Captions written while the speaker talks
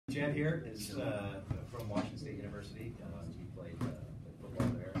Jed here is from Washington State University. He played football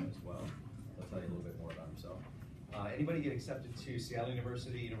there as well. He'll tell you a little bit more about himself. Anybody get accepted to Seattle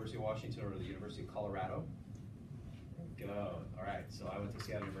University, University of Washington, or the University of Colorado? Go. All right. So I went to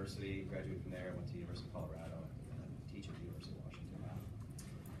Seattle University, graduated from there, went to University of Colorado, and teach at the University of Washington now.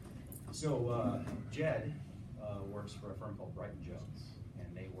 So Jed works for a firm called Brighton Jones,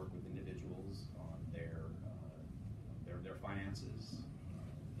 and they work with individuals on their finances,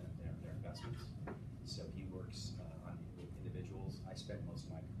 their investments. So he works with individuals. I spent most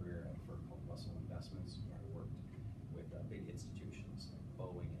of my career at a firm called Russell Investments, where I worked with big institutions like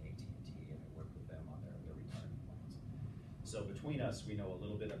Boeing and AT&T, and I worked with them on their retirement plans. So between us, we know a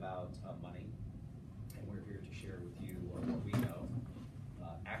little bit about money, and we're here to share with you what we know.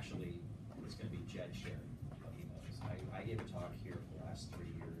 Actually, it's going to be Jed sharing what he knows. I gave a talk here for the last 3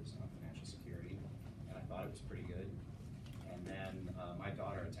 years on financial security, and I thought it was pretty good. And then my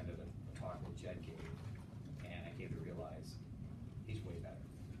daughter attended a talk that Jed gave, and I came to realize he's way better.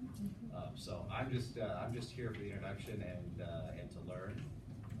 So I'm just here for the introduction and to learn.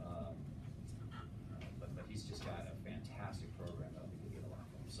 But he's just got a fantastic program that I think you'll get a lot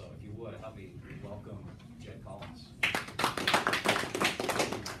from. So if you would help me welcome Jed Collins.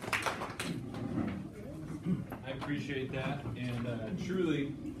 I appreciate that, and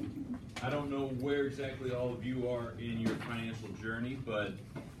truly, I don't know where exactly all of you are in your financial journey, but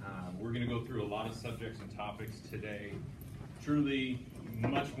we're going to go through a lot of subjects and topics today. Truly,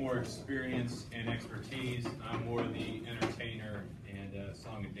 much more experience and expertise. I'm more the entertainer and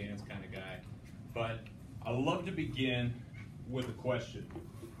song and dance kind of guy, but I love to begin with a question,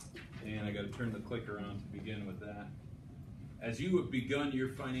 and I got to turn the clicker on to begin with that. As you have begun your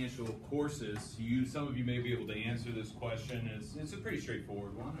financial courses, some of you may be able to answer this question. It's a pretty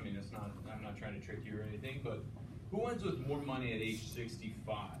straightforward one. I mean, I'm not trying to trick you or anything, but who ends with more money at age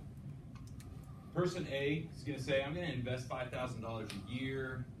 65? Person A is going to say, I'm going to invest $5,000 a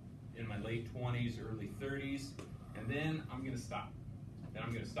year in my late 20s, early 30s, and then I'm going to stop. Then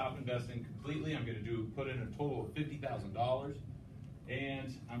I'm going to stop investing completely. I'm going to put in a total of $50,000.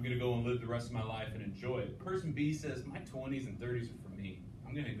 And I'm going to go and live the rest of my life and enjoy it. Person B says, my 20s and 30s are for me.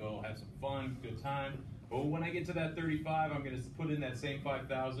 I'm going to go have some fun, good time. But when I get to that 35, I'm going to put in that same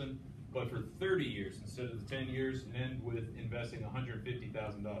 $5,000, but for 30 years instead of the 10 years, and end with investing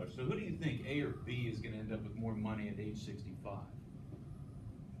 $150,000. So who do you think, A or B, is going to end up with more money at age 65?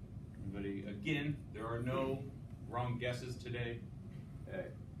 Anybody? Again, there are no wrong guesses today. A.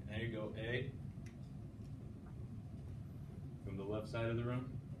 There you go, A. From the left side of the room?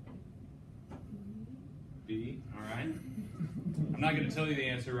 B, all right. I'm not going to tell you the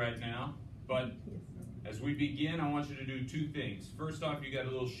answer right now, but as we begin, I want you to do two things. First off, you got a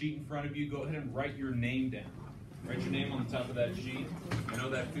little sheet in front of you. Go ahead and write your name down. Write your name on the top of that sheet. I know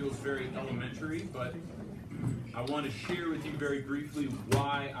that feels very elementary, but I want to share with you very briefly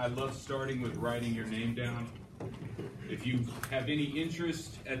why I love starting with writing your name down. If you have any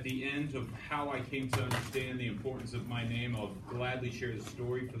interest at the end of how I came to understand the importance of my name, I'll gladly share the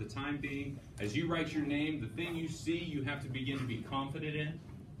story. For the time being, as you write your name, the thing you see, you have to begin to be confident in.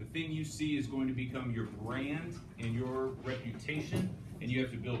 The thing you see is going to become your brand and your reputation, and you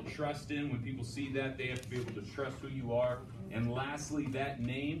have to build trust in. When people see that, they have to be able to trust who you are. And lastly, that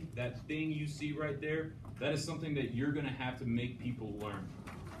name, that thing you see right there, that is something that you're going to have to make people learn.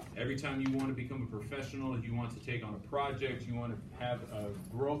 Every time you want to become a professional, if you want to take on a project, you want to have a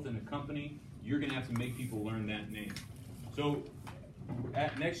growth in a company, you're going to have to make people learn that name. So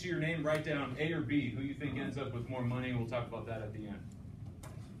next to your name, write down A or B, who you think ends up with more money, and we'll talk about that at the end.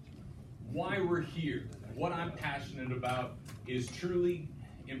 Why we're here, what I'm passionate about is truly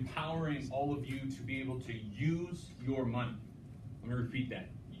empowering all of you to be able to use your money. Let me repeat that.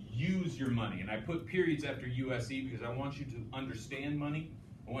 Use your money. And I put periods after USE because I want you to understand money.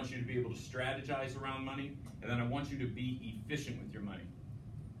 I want you to be able to strategize around money, and then I want you to be efficient with your money.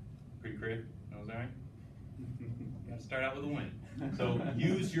 Pretty creative? That was all right? Got to start out with a win. So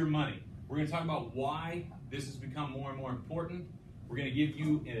use your money. We're going to talk about why this has become more and more important. We're going to give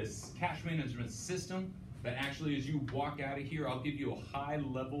you a cash management system that actually, as you walk out of here, I'll give you a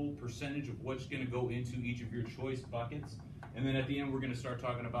high-level percentage of what's going to go into each of your choice buckets. And then at the end, we're going to start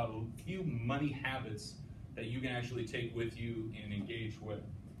talking about a few money habits that you can actually take with you and engage with.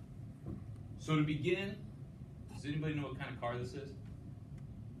 So to begin, does anybody know what kind of car this is?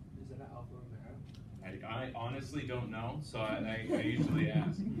 Is it an Alfa Romeo? I honestly don't know, so I usually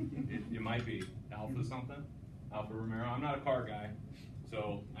ask. It might be Alfa something, Alfa Romeo. I'm not a car guy,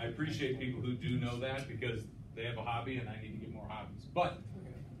 so I appreciate people who do know that because they have a hobby and I need to get more hobbies. But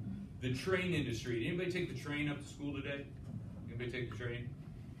the train industry, anybody take the train up to school today? Anybody take the train?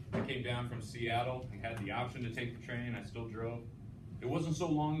 I came down from Seattle. I had the option to take the train. I still drove. It wasn't so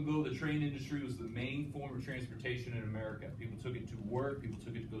long ago the train industry was the main form of transportation in America. People took it to work. People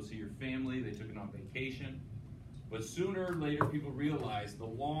took it to go see your family. They took it on vacation. But sooner or later, people realized the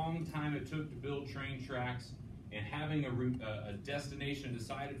long time it took to build train tracks and having a destination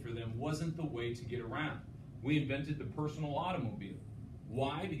decided for them wasn't the way to get around. We invented the personal automobile.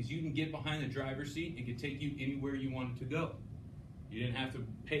 Why? Because you can get behind the driver's seat and could take you anywhere you wanted to go. You didn't have to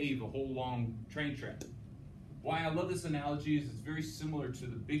pave a whole long train track. Why I love this analogy is it's very similar to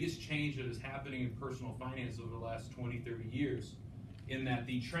the biggest change that is happening in personal finance over the last 20, 30 years, in that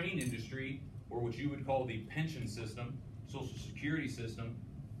the train industry, or what you would call the pension system, social security system,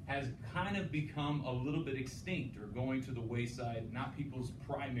 has kind of become a little bit extinct or going to the wayside, not people's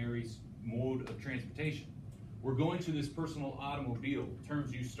primary mode of transportation. We're going to this personal automobile.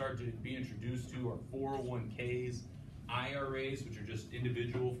 Terms you start to be introduced to are 401ks, IRAs, which are just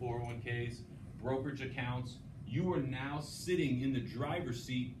individual 401ks, brokerage accounts. You are now sitting in the driver's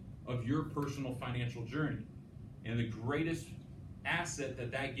seat of your personal financial journey. And the greatest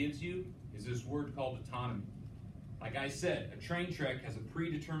asset that gives you is this word called autonomy. Like I said, a train track has a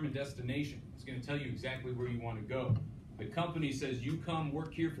predetermined destination. It's going to tell you exactly where you want to go. The company says, you come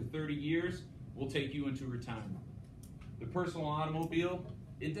work here for 30 years, we'll take you into retirement. The personal automobile,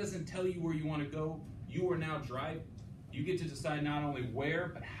 it doesn't tell you where you want to go. You are now driving. You get to decide not only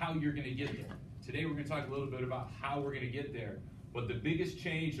where, but how you're going to get there. Today we're going to talk a little bit about how we're going to get there. But the biggest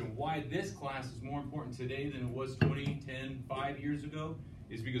change and why this class is more important today than it was 20, 10, 5 years ago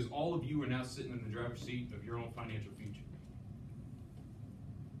is because all of you are now sitting in the driver's seat of your own financial future.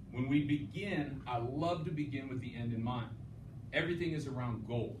 When we begin, I love to begin with the end in mind. Everything is around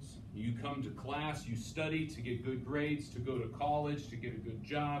goals. You come to class, you study to get good grades, to go to college, to get a good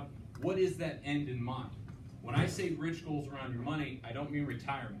job. What is that end in mind? When I say rich goals around your money, I don't mean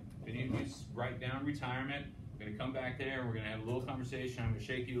retirement. If any of you write down retirement, we're going to come back there, we're going to have a little conversation, I'm going to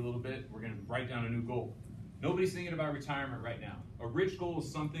shake you a little bit, we're going to write down a new goal. Nobody's thinking about retirement right now. A rich goal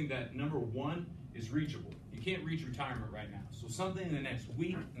is something that, number one, is reachable. You can't reach retirement right now. So something in the next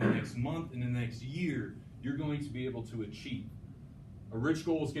week, in the next month, in the next year, you're going to be able to achieve. A rich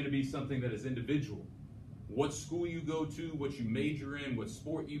goal is going to be something that is individual. What school you go to, what you major in, what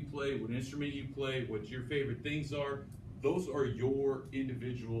sport you play, what instrument you play, what your favorite things are, those are your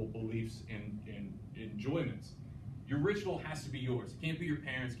individual beliefs and enjoyments. Your rich goal has to be yours. It can't be your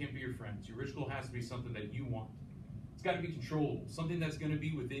parents, can't be your friends. Your rich goal has to be something that you want. It's got to be controllable, something that's going to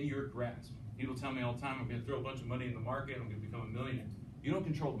be within your grasp. People tell me all the time, I'm going to throw a bunch of money in the market, I'm going to become a millionaire. You don't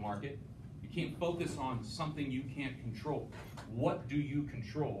control the market. You can't focus on something you can't control. What do you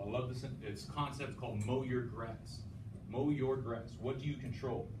control? I love this concept called mow your grass. Mow your grass. What do you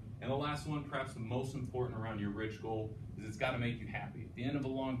control? And the last one, perhaps the most important around your rich goal, is it's got to make you happy. At the end of a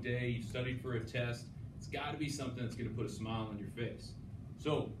long day, you studied for a test, it's got to be something that's going to put a smile on your face.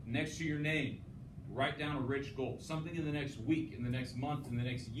 So, next to your name, write down a rich goal. Something in the next week, in the next month, in the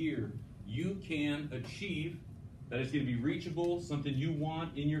next year, you can achieve that is going to be reachable, something you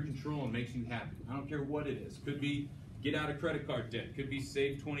want in your control and makes you happy. I don't care what it is. Could be get out of credit card debt. Could be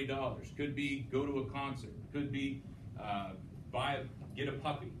save $20. Could be go to a concert. Could be get a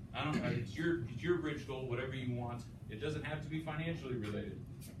puppy. I don't know. It's your rich goal, whatever you want. It doesn't have to be financially related.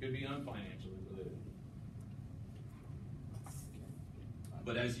 It could be unfinancially related.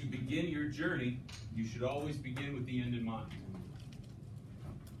 But as you begin your journey, you should always begin with the end in mind.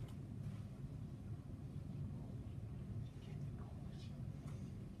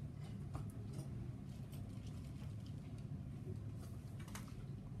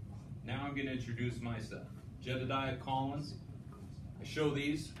 Now I'm going to introduce myself. Jedediah Collins. I show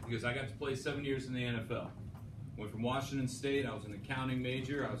these because I got to play 7 years in the NFL. Went from Washington State, I was an accounting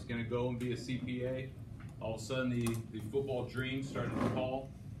major, I was going to go and be a CPA. All of a sudden the football dream started to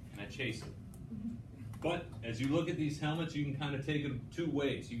call, and I chased it. But as you look at these helmets, you can kind of take them two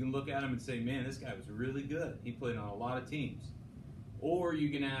ways. You can look at them and say, man, this guy was really good. He played on a lot of teams. Or you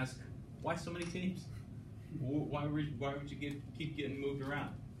can ask, why so many teams? Why would you keep getting moved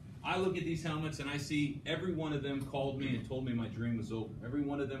around? I look at these helmets and I see every one of them called me and told me my dream was over. Every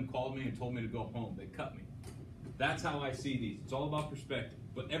one of them called me and told me to go home. They cut me. That's how I see these. It's all about perspective.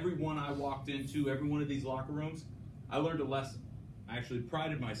 But every one I walked into, every one of these locker rooms, I learned a lesson. I actually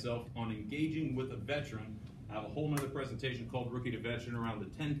prided myself on engaging with a veteran. I have a whole nother presentation called Rookie to Veteran around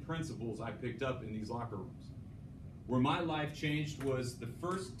the 10 principles I picked up in these locker rooms. Where my life changed was the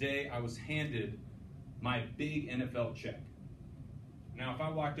first day I was handed my big NFL check. Now, if I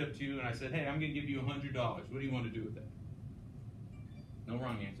walked up to you and I said, hey, I'm going to give you $100, what do you want to do with that? No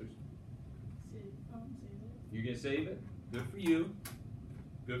wrong answers. Save it. You're going to save it? Good for you.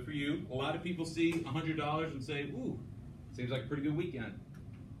 Good for you. A lot of people see $100 and say, ooh, seems like a pretty good weekend.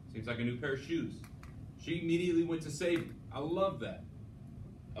 Seems like a new pair of shoes. She immediately went to saving. I love that.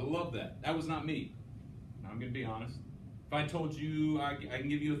 I love that. That was not me. I'm going to be honest. If I told you I can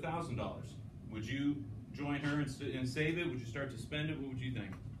give you $1,000, would you join her and save it? Would you start to spend it? What would you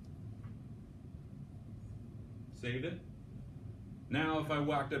think? Save it? Now, if I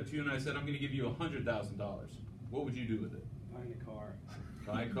walked up to you and I said, I'm going to give you $100,000, what would you do with it? Buying a car.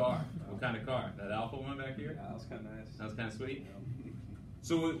 Buy a car. What kind of car? That Alpha one back here? Yeah, that was kind of nice. That was kind of sweet.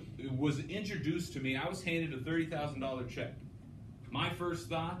 So it was introduced to me. I was handed a $30,000 check. My first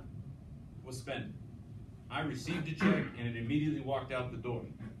thought was spend it. I received a check and it immediately walked out the door.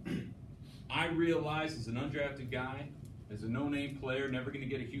 I realized as an undrafted guy, as a no-name player, never going to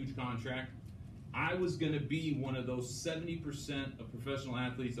get a huge contract, I was going to be one of those 70% of professional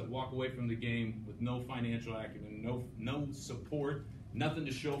athletes that walk away from the game with no financial acumen, no support, nothing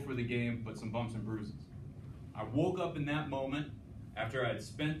to show for the game but some bumps and bruises. I woke up in that moment after I had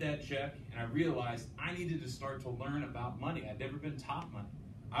spent that check, and I realized I needed to start to learn about money. I'd never been taught money.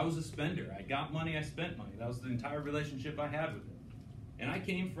 I was a spender. I got money, I spent money. That was the entire relationship I had with it. And I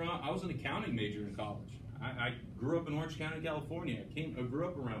was an accounting major in college. I grew up in Orange County, California. I grew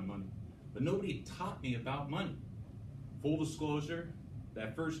up around money. But nobody taught me about money. Full disclosure,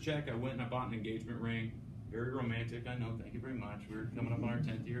 that first check, I went and I bought an engagement ring. Very romantic, I know, thank you very much. We're coming up on our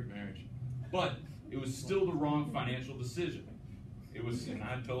 10th year of marriage. But it was still the wrong financial decision. It was, and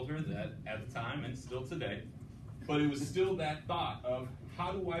I told her that at the time and still today, but it was still that thought of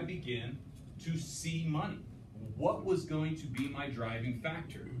how do I begin to see money? What was going to be my driving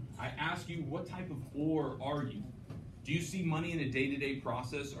factor? I ask you, what type of ore are you? Do you see money in a day-to-day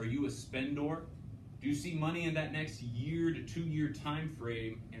process? Are you a spendor? Do you see money in that next year to 2 year time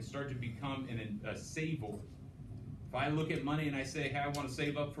frame and start to become a saver? If I look at money and I say, hey, I want to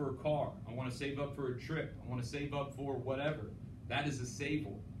save up for a car, I want to save up for a trip, I want to save up for whatever, that is a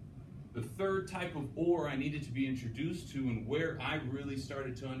saver. The third type of ore I needed to be introduced to and where I really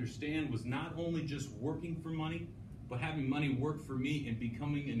started to understand was not only just working for money, but having money work for me and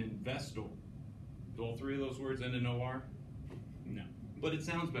becoming an investor. Do all three of those words end in OR? No. But it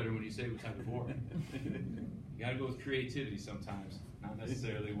sounds better when you say what type of ore. You gotta go with creativity sometimes, not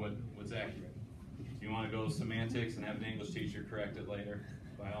necessarily what's accurate. If you want to go semantics and have an English teacher correct it later,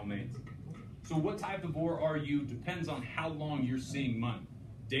 by all means. So what type of ore are you depends on how long you're seeing money.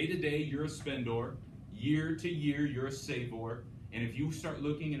 Day to day, you're a spendor. Year to year, you're a savor. And if you start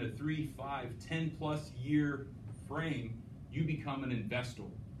looking at a 3, 5, 10 plus year frame, you become an investor.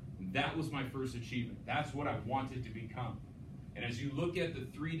 That was my first achievement. That's what I wanted to become. And as you look at the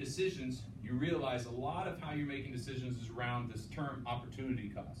 3 decisions, you realize a lot of how you're making decisions is around this term opportunity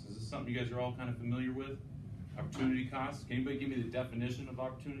cost. Is this something you guys are all kind of familiar with? Opportunity cost? Can anybody give me the definition of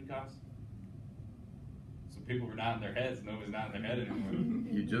opportunity cost? Some people were nodding their heads. Nobody's nodding their head anymore.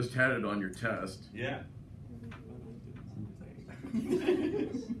 You just had it on your test. Yeah.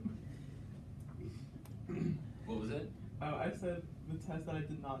 What was it? Oh, I said the test that I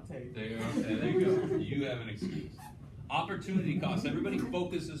did not take. There you go. You have an excuse. Opportunity cost. Everybody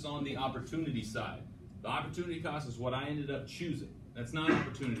focuses on the opportunity side. The opportunity cost is what I ended up choosing. That's not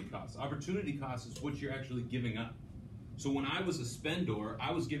opportunity cost. Opportunity cost is what you're actually giving up. So when I was a spendor,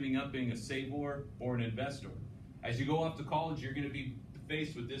 I was giving up being a savor or an investor. As you go off to college, you're going to be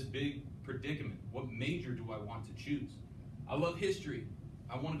faced with this big predicament. What major do I want to choose? I love history.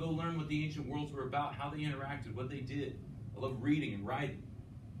 I want to go learn what the ancient worlds were about, how they interacted, what they did. I love reading and writing.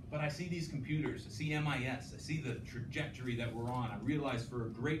 But I see these computers, I see MIS, I see the trajectory that we're on. I realize for a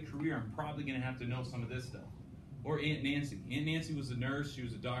great career, I'm probably going to have to know some of this stuff. Or Aunt Nancy. Aunt Nancy was a nurse, she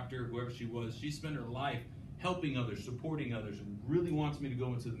was a doctor, whoever she was. She spent her life helping others, supporting others, and really wants me to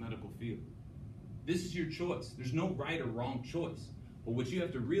go into the medical field. This is your choice. There's no right or wrong choice. But what you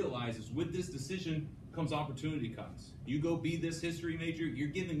have to realize is with this decision comes opportunity costs. You go be this history major, you're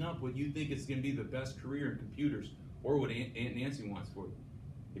giving up what you think is going to be the best career in computers or what Aunt Nancy wants for you.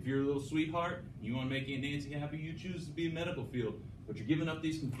 If you're a little sweetheart, you want to make Aunt Nancy happy, you choose to be in medical field, but you're giving up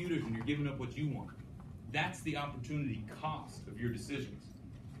these computers and you're giving up what you want. That's the opportunity cost of your decisions.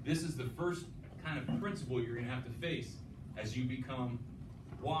 This is the first kind of principle you're going to have to face as you become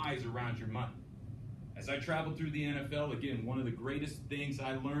wise around your money. As I traveled through the NFL, again, one of the greatest things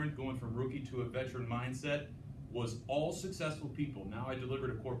I learned going from rookie to a veteran mindset was all successful people. Now I deliver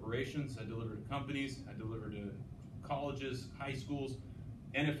to corporations, I deliver to companies, I deliver to colleges, high schools,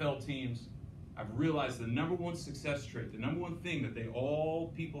 NFL teams. I've realized the number one success trait, the number one thing that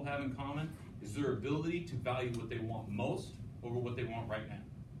all people have in common is their ability to value what they want most over what they want right now.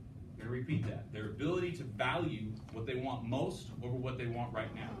 I'm going to repeat that. Their ability to value what they want most over what they want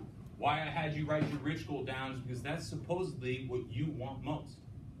right now. Why I had you write your rich goal down is because that's supposedly what you want most.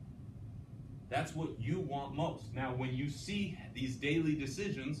 That's what you want most. Now, when you see these daily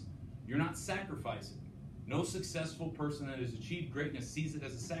decisions, you're not sacrificing. No successful person that has achieved greatness sees it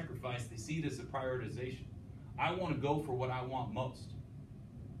as a sacrifice. They see it as a prioritization. I want to go for what I want most.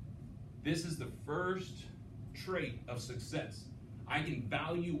 This is the first trait of success. I can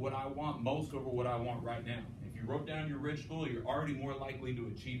value what I want most over what I want right now. If you wrote down your rich goal, you're already more likely to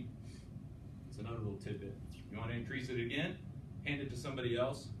achieve it. It's another little tidbit. You want to increase it again? Hand it to somebody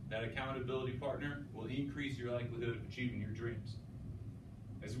else. That accountability partner will increase your likelihood of achieving your dreams.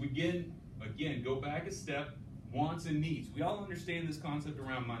 As we again, go back a step, wants and needs. We all understand this concept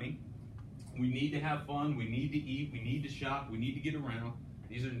around money. We need to have fun, we need to eat, we need to shop, we need to get around.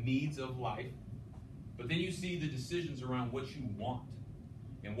 These are needs of life. But then you see the decisions around what you want.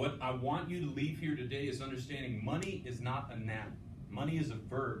 And what I want you to leave here today is understanding money is not a noun. Money is a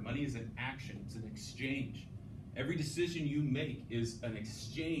verb. Money is an action. It's an exchange. Every decision you make is an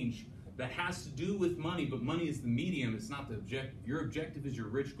exchange that has to do with money, but money is the medium. It's not the objective. Your objective is your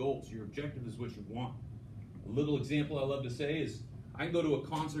rich goals. Your objective is what you want. A little example I love to say is, I can go to a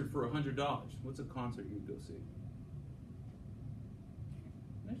concert for $100. What's a concert you'd go see?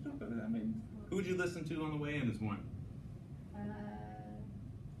 I mean, who would you listen to on the way in this morning?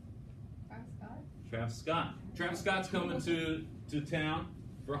 Travis Scott. Travis Scott. Travis Scott's coming to town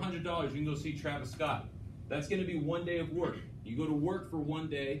for $100. You can go see Travis Scott. That's going to be one day of work. You go to work for one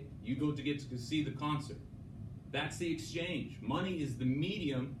day. You go to get to see the concert. That's the exchange. Money is the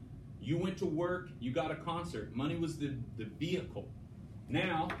medium. You went to work. You got a concert. Money was the vehicle.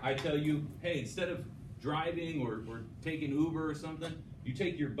 Now I tell you, hey, instead of driving or taking Uber or something, you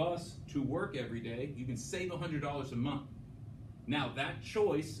take your bus to work every day, you can save $100 a month. Now that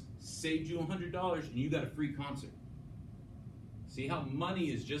choice saved you $100 and you got a free concert. See how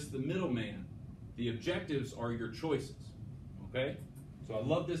money is just the middleman. The objectives are your choices, okay? So I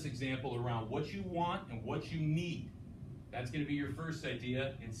love this example around what you want and what you need. That's going to be your first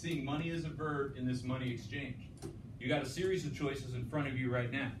idea, and seeing money as a verb in this money exchange. You got a series of choices in front of you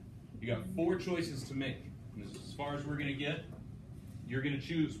right now. You got 4 choices to make. And this is as far as we're going to get. You're going to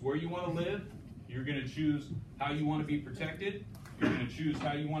choose where you want to live. You're going to choose how you want to be protected. You're going to choose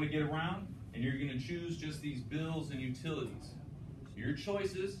how you want to get around. And you're going to choose just these bills and utilities. Your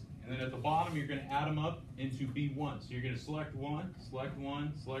choices, and then at the bottom, you're going to add them up into B1. So you're going to select one, select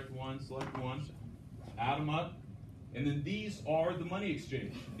one, select one, select one, add them up. And then these are the money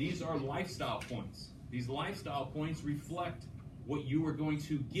exchange. These are lifestyle points. These lifestyle points reflect what you are going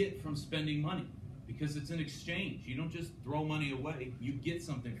to get from spending money, because it's an exchange. You don't just throw money away, you get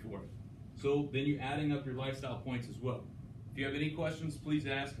something for it. So then you're adding up your lifestyle points as well. If you have any questions, please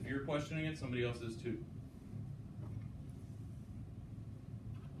ask. If you're questioning it, somebody else is too.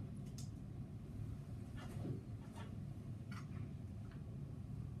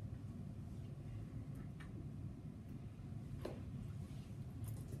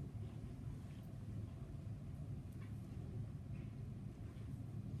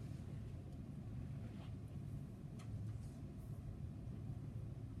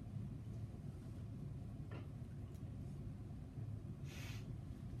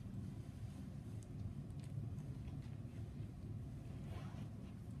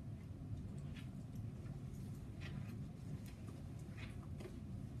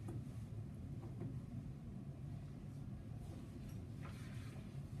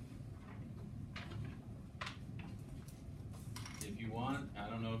 I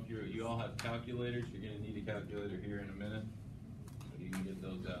don't know if you all have calculators. You're going to need a calculator here in a minute, so you can get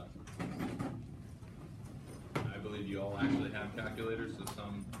those out. I believe you all actually have calculators, so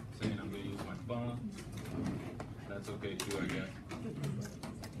some saying I'm going to use my phone. That's okay too, I guess.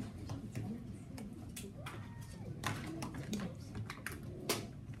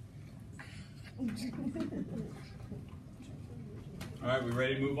 All right, we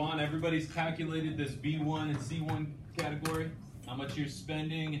ready to move on? Everybody's calculated this B1 and C1 category? How much you're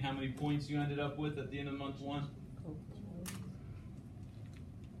spending and how many points you ended up with at the end of month 1?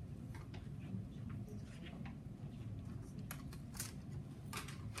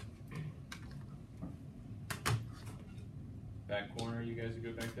 Back corner, you guys are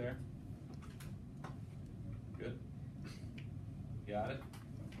good back there? Good? Got it?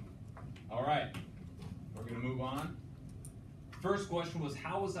 All right, we're going to move on. First question was,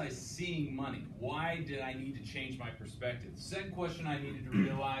 how was I seeing money? Why did I need to change my perspective? The second question I needed to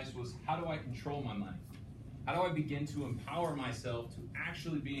realize was, how do I control my money? How do I begin to empower myself to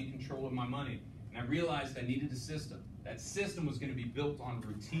actually be in control of my money? And I realized I needed a system. That system was going to be built on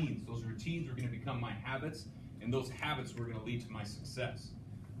routines. Those routines were going to become my habits, and those habits were going to lead to my success.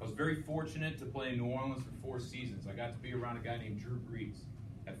 I was very fortunate to play in New Orleans for 4 seasons. I got to be around a guy named Drew Brees.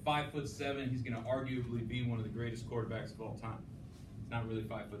 At 5'7", he's going to arguably be one of the greatest quarterbacks of all time. He's not really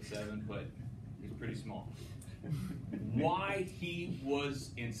 5'7", but he's pretty small. Why he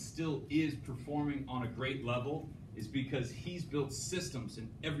was and still is performing on a great level is because he's built systems in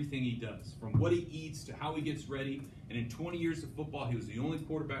everything he does, from what he eats to how he gets ready. And in 20 years of football, he was the only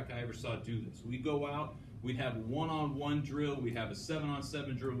quarterback I ever saw do this. We'd go out, we'd have a one-on-one drill, we'd have a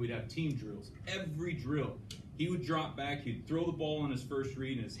 7-on-7 drill, we'd have team drills. Every drill, he would drop back, he'd throw the ball on his first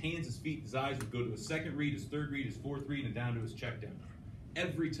read, and his hands, his feet, his eyes would go to his second read, his third read, his fourth read, and down to his check down.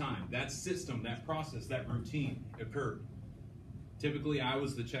 Every time, that system, that process, that routine occurred. Typically, I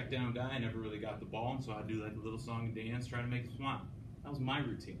was the check down guy. I never really got the ball, and so I'd do like a little song and dance, try to make him smile. That was my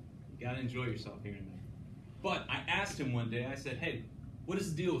routine. You got to enjoy yourself here and there. But I asked him one day, I said, hey, what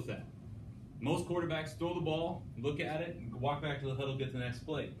is the deal with that? Most quarterbacks throw the ball, look at it, and walk back to the huddle, get the next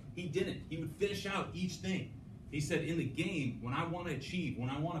play. He didn't. He would finish out each thing. He said, in the game, when I want to achieve, when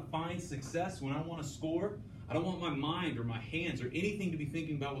I want to find success, when I want to score, I don't want my mind or my hands or anything to be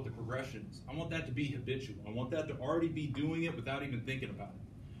thinking about what the progression is. I want that to be habitual. I want that to already be doing it without even thinking about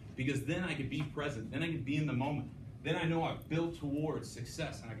it. Because then I can be present. Then I can be in the moment. Then I know I've built towards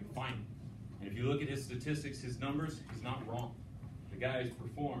success and I can find it. And if you look at his statistics, his numbers, he's not wrong. The guy has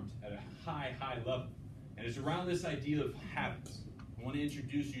performed at a high, high level. And it's around this idea of habits. I want to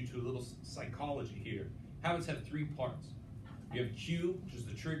introduce you to a little psychology here. Habits have 3 parts. You have cue, which is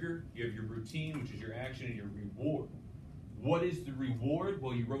the trigger. You have your routine, which is your action, and your reward. What is the reward?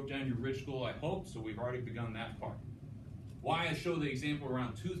 Well, you wrote down your rich goal, I hope, so we've already begun that part. Why I show the example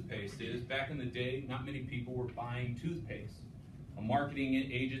around toothpaste is, back in the day, not many people were buying toothpaste. A marketing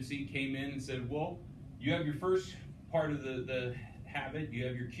agency came in and said, well, you have your first part of the habit. You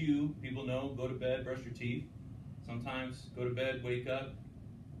have your cue. People know, go to bed, brush your teeth. Sometimes go to bed, wake up.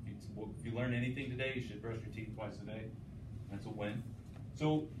 If you learn anything today, you should brush your teeth twice a day. That's a win.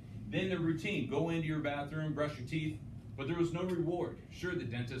 So then the routine, go into your bathroom, brush your teeth, but there was no reward. Sure, the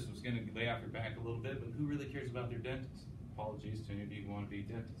dentist was going to lay off your back a little bit, but who really cares about their dentist? Apologies to any of you who want to be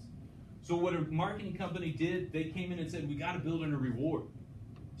dentists. So what a marketing company did, they came in and said, we got to build in a reward.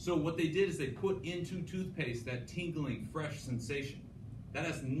 So what they did is they put into toothpaste that tingling, fresh sensation. That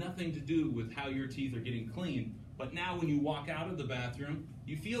has nothing to do with how your teeth are getting clean, but now when you walk out of the bathroom,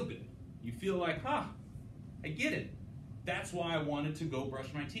 you feel good. You feel like, I get it. That's why I wanted to go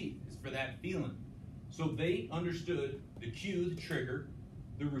brush my teeth, is for that feeling. So they understood the cue, the trigger,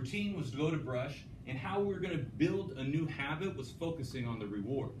 the routine was to go to brush, and how we're going to build a new habit was focusing on the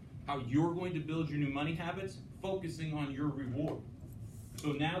reward. How you're going to build your new money habits, focusing on your reward.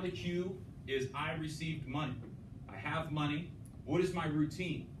 So now the cue is I received money. I have money. What is my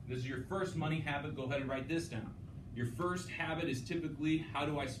routine? This is your first money habit. Go ahead and write this down. Your first habit is typically, how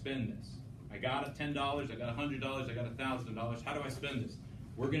do I spend this? I got $10, I got $100, I got $1,000. How do I spend this?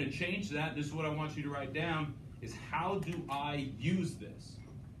 We're going to change that. This is what I want you to write down, is how do I use this?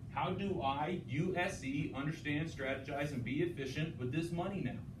 How do I, USE, understand, strategize, and be efficient with this money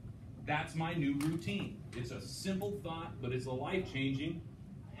now? That's my new routine. It's a simple thought, but it's a life-changing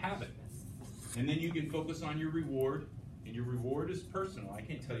habit. And then you can focus on your reward, and your reward is personal. I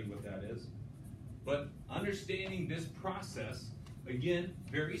can't tell you what that is. But understanding this process, again,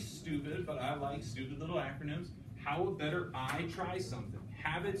 very stupid, but I like stupid little acronyms. How better I try something.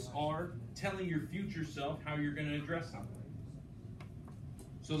 Habits are telling your future self how you're going to address something.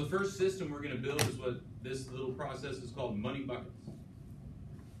 So the first system we're going to build is what this little process is called money buckets.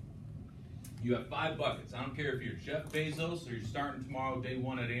 You have 5 buckets. I don't care if you're Jeff Bezos or you're starting tomorrow, day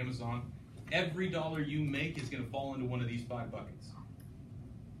 1 at Amazon. Every dollar you make is going to fall into one of these 5 buckets.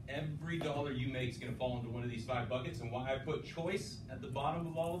 Every dollar you make is going to fall into one of these 5 buckets. And why I put choice at the bottom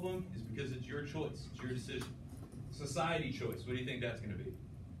of all of them is because it's your choice. It's your decision. Society choice. What do you think that's going to be?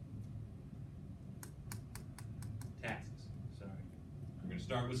 Taxes. Sorry. We're going to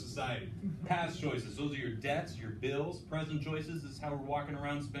start with society. Past choices. Those are your debts, your bills. Present choices. This is how we're walking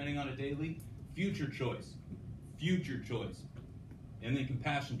around spending on a daily. Future choice. Future choice. And then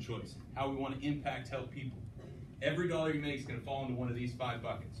compassion choice. How we want to impact, help people. Every dollar you make is going to fall into one of these 5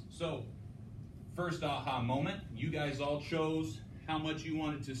 buckets. So, first aha moment, you guys all chose how much you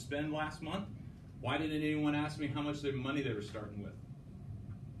wanted to spend last month. Why didn't anyone ask me how much money they were starting with?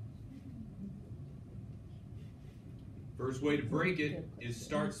 First way to break it is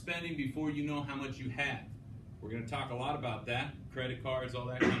start spending before you know how much you have. We're going to talk a lot about that, credit cards, all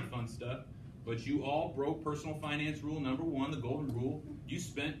that kind of fun stuff. But you all broke personal finance rule number 1, the golden rule. You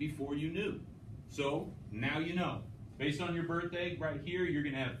spent before you knew. So, now you know. Based on your birthday, right here, you're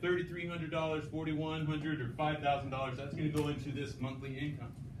going to have $3,300, $4,100, or $5,000. That's going to go into this monthly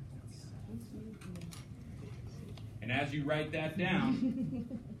income. And as you write that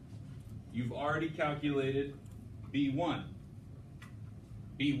down, you've already calculated B1.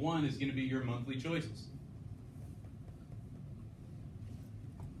 B1 is going to be your monthly choices.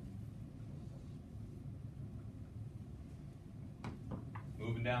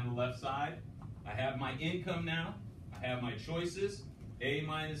 Moving down the left side, I have my income now. I have my choices. A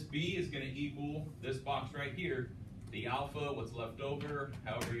minus B is going to equal this box right here, the alpha, what's left over,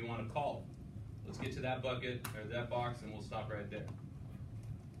 however you want to call it. Let's get to that bucket, or that box, and we'll stop right there.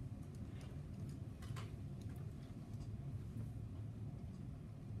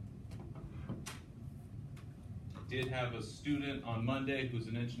 I did have a student on Monday who's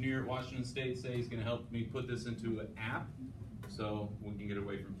an engineer at Washington State say he's going to help me put this into an app so we can get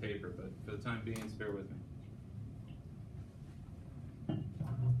away from paper, but for the time being, bear with me.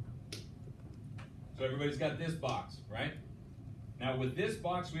 So everybody's got this box, right? Now with this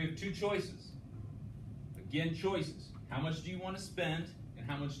box, we have two choices. Again, choices. How much do you want to spend and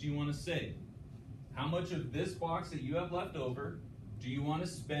how much do you want to save? How much of this box that you have left over do you want to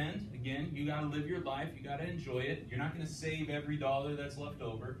spend? Again, you got to live your life. You got to enjoy it. You're not going to save every dollar that's left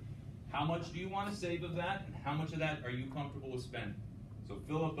over. How much do you want to save of that, and how much of that are you comfortable with spending? So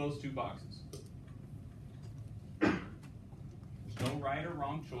fill up those two boxes. There's no right or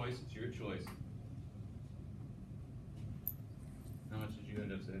wrong choice. It's your choice. How much did you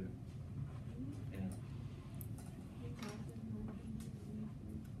end up saving? Yeah.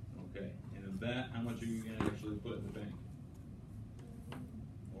 Okay. And of that, how much are you going to actually put in the bank?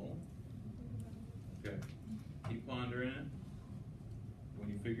 Oh. Okay. Keep pondering it. When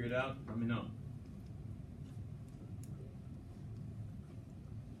you figure it out, let me know.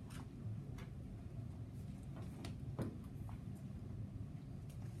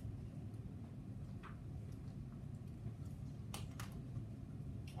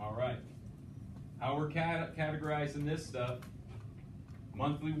 All right. How we're categorizing this stuff,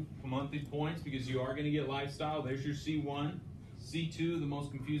 monthly points, because you are going to get lifestyle. There's your C1. C2, the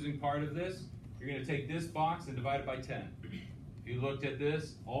most confusing part of this, you're going to take this box and divide it by 10. If you looked at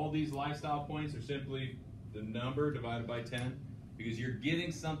this, all these lifestyle points are simply the number divided by 10, because you're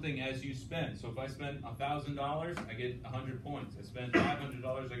getting something as you spend. So if I spend $1,000, I get 100 points. I spend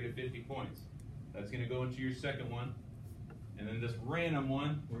 $500, I get 50 points. That's going to go into your second one. And then this random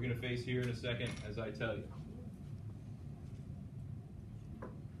one, we're going to face here in a second as I tell you.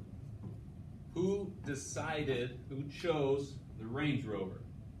 Who chose the Range Rover?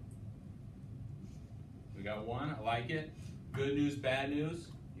 We got one, I like it. Good news, bad news.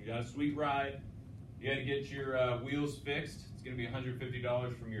 You got a sweet ride. You got to get your wheels fixed. It's going to be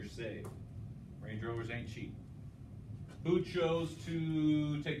 $150 from your save. Range Rovers ain't cheap. Who chose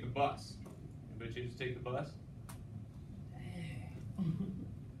to take the bus? Anybody choose to take the bus?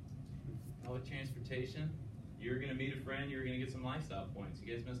 All the transportation. You're going to meet a friend. You're going to get some lifestyle points.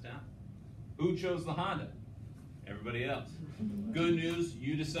 You guys missed out. Who chose the Honda? Everybody else. Good news,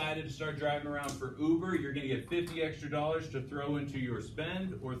 you decided to start driving around for Uber. You're going to get $50 extra to throw into your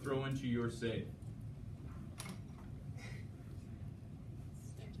spend or throw into your save.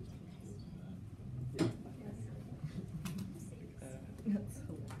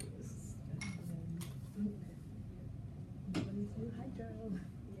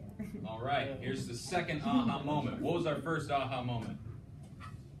 All right, here's the second aha moment. What was our first aha moment?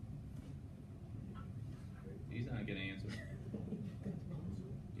 He's not going to answer.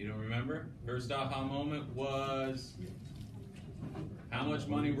 You don't remember? First aha moment was how much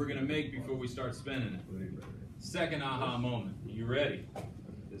money we're going to make before we start spending it. Second aha moment. You ready?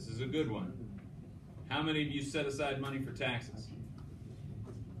 This is a good one. How many of you set aside money for taxes?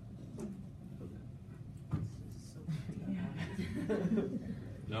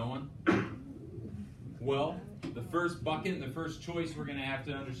 No one? Well, the first bucket, the first choice we're going to have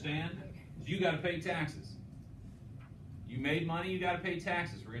to understand is you got to pay taxes. You made money, you got to pay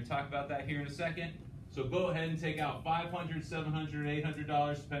taxes. We're going to talk about that here in a second. So go ahead and take out $500, $700,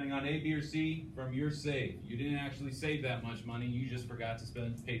 $800, depending on A, B, or C, from your save. You didn't actually save that much money. You just forgot to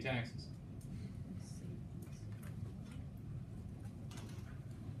pay taxes.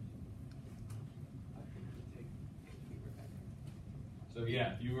 So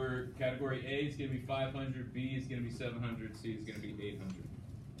yeah, if you were category A, it's going to be 500, B is going to be 700, C is going to be 800.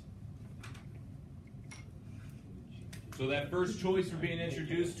 So that first choice we're being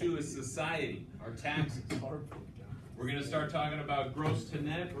introduced to is society, our taxes. We're going to start talking about gross to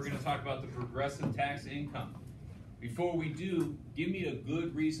net. We're going to talk about the progressive tax income. Before we do, give me a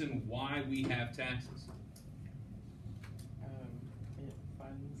good reason why we have taxes.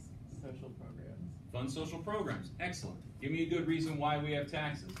 Fund social programs. Excellent. Give me a good reason why we have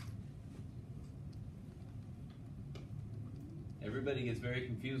taxes. Everybody gets very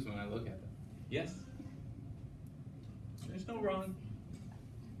confused when I look at them. Yes? There's no wrong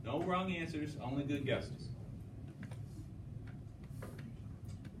answers, only good guesses.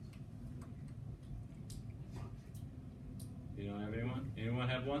 You don't have anyone? Anyone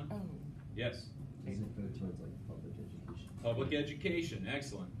have one? Oh. Yes. Does it go towards like public education? Public education,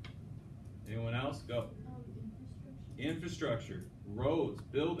 excellent. Anyone else? Go. Infrastructure, roads,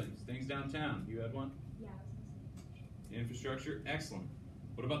 buildings, things downtown. You had one? Yeah, I was gonna say. Infrastructure, excellent.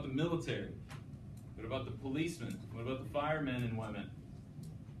 What about the military? What about the policemen? What about the firemen and women?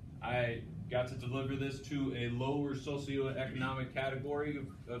 I got to deliver this to a lower socioeconomic category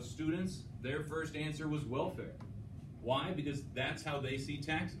of students. Their first answer was welfare. Why? Because that's how they see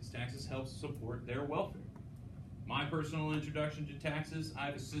taxes. Taxes help support their welfare. My personal introduction to taxes, I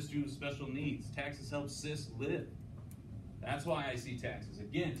have a sister with special needs. Taxes help sis live. That's why I see taxes.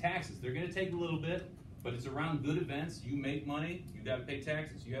 Again, taxes, they're gonna take a little bit, but it's around good events. You make money, you gotta pay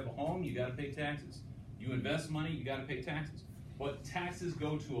taxes. You have a home, you gotta pay taxes. You invest money, you gotta pay taxes. But taxes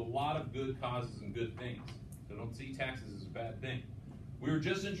go to a lot of good causes and good things. So don't see taxes as a bad thing. We were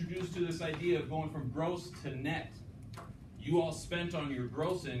just introduced to this idea of going from gross to net. You all spent on your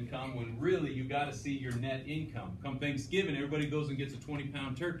gross income when really you gotta see your net income. Come Thanksgiving, everybody goes and gets a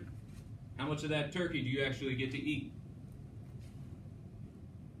 20-pound turkey. How much of that turkey do you actually get to eat?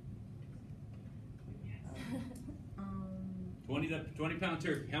 20-pound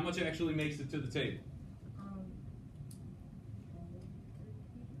turkey. How much actually makes it to the table?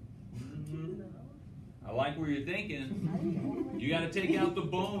 I like where you're thinking. You got to take out the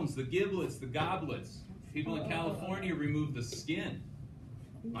bones, the giblets, the goblets. People in California remove the skin.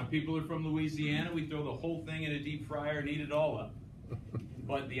 My people are from Louisiana. We throw the whole thing in a deep fryer and eat it all up.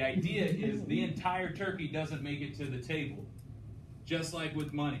 But the idea is the entire turkey doesn't make it to the table. Just like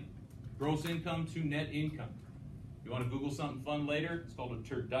with money. Gross income to net income. You want to Google something fun later? It's called a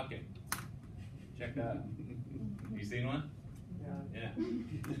turducken. Check that out. Have you seen one? Yeah.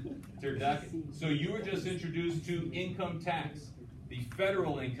 Turducken. So you were just introduced to income tax. The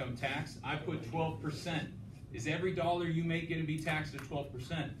federal income tax, I put 12%. Is every dollar you make going to be taxed at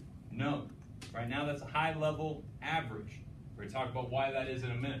 12%? No. Right now that's a high level average. We're going to talk about why that is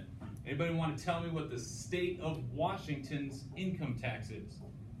in a minute. Anybody want to tell me what the state of Washington's income tax is?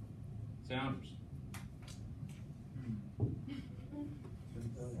 Sounders.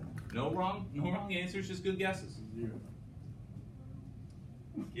 No wrong answers, just good guesses.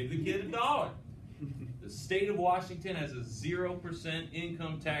 Give the kid $1. The state of Washington has a 0%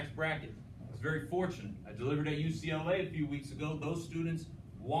 income tax bracket. I was very fortunate. I delivered at UCLA a few weeks ago. Those students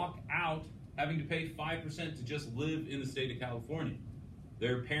walk out having to pay 5% to just live in the state of California.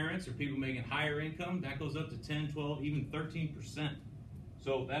 Their parents or people making higher income, that goes up to 10, 12, even 13%.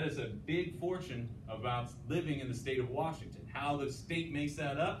 So that is a big fortune about living in the state of Washington. How the state makes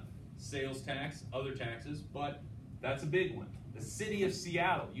that up, sales tax, other taxes, but that's a big one. The city of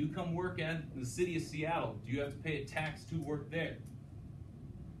Seattle, you come work at the city of Seattle, do you have to pay a tax to work there?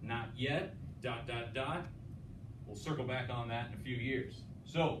 Not yet, ... We'll circle back on that in a few years.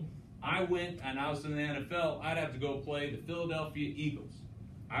 So I went and I was in the NFL, I'd have to go play the Philadelphia Eagles.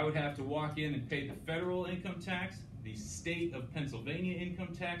 I would have to walk in and pay the federal income tax, the state of Pennsylvania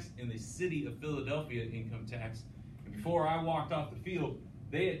income tax, and the city of Philadelphia income tax. And before I walked off the field,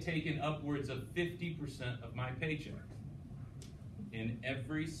 they had taken upwards of 50% of my paycheck in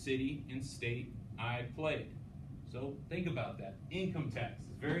every city and state I played. So think about that. Income tax is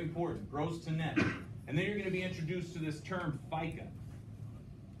very important, gross to net. And then you're going to be introduced to this term FICA.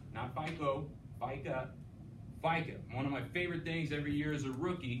 Not FICO, FICA. FICA. One of my favorite things every year as a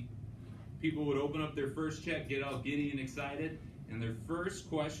rookie, people would open up their first check, get all giddy and excited, and their first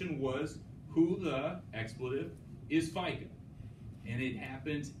question was, who the expletive is FICA? And it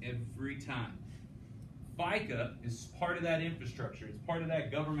happens every time. FICA is part of that infrastructure. It's part of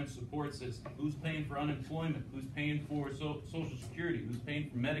that government support system. Who's paying for unemployment? Who's paying for Social Security? Who's paying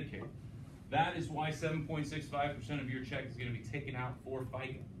for Medicare? That is why 7.65% of your check is going to be taken out for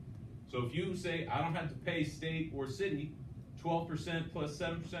FICA. So if you say, I don't have to pay state or city, 12% plus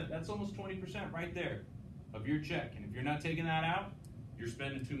 7%, that's almost 20% right there of your check. And if you're not taking that out, you're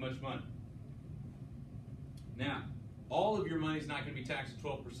spending too much money. Now, all of your money is not going to be taxed at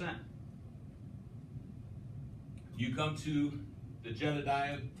 12%. You come to the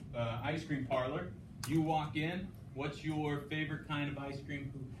Jedediah ice cream parlor, you walk in, what's your favorite kind of ice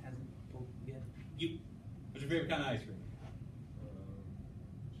cream? Who hasn't spoken yet? You. What's your favorite kind of ice cream?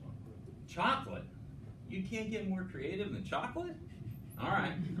 Chocolate. You can't get more creative than chocolate? All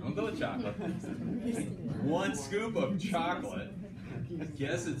right, we'll go with chocolate. 1 scoop of chocolate.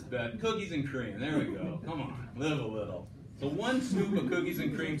 Guess it's better. Cookies and cream. There we go. Come on, live a little. So 1 scoop of cookies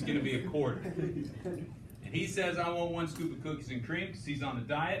and cream is going to be a quarter. And he says, I want 1 scoop of cookies and cream because he's on a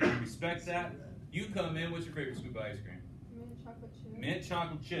diet. I respect that. You come in. What's your favorite scoop of ice cream? Mint chocolate chip. Mint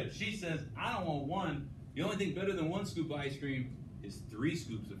chocolate chip. She says, I don't want 1. The only thing better than 1 scoop of ice cream is 3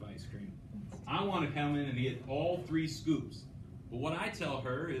 scoops of ice cream. I want to come in and get all 3 scoops. But what I tell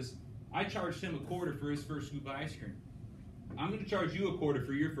her is, I charged him a quarter for his first scoop of ice cream. I'm going to charge you a quarter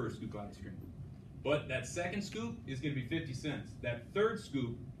for your first scoop of ice cream. But that second scoop is going to be 50 cents. That third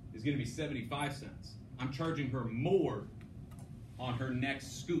scoop is going to be 75 cents. I'm charging her more on her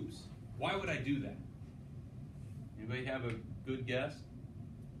next scoops. Why would I do that? Anybody have a good guess?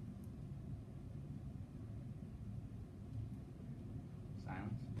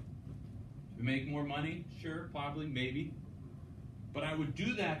 Silence. To make more money? Sure, probably, maybe. But I would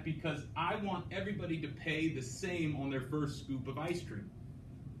do that because I want everybody to pay the same on their first scoop of ice cream.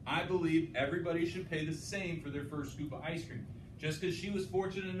 I believe everybody should pay the same for their first scoop of ice cream. Just because she was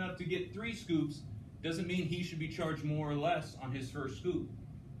fortunate enough to get 3 scoops doesn't mean he should be charged more or less on his first scoop.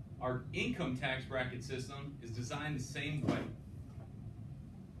 Our income tax bracket system is designed the same way.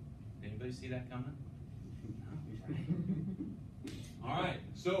 Anybody see that coming? No? All right,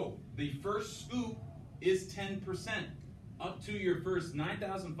 so the first scoop is 10%, up to your first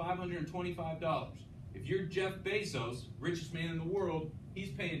 $9,525. If you're Jeff Bezos, richest man in the world,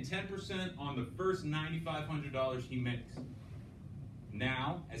 he's paying 10% on the first $9,500 he makes.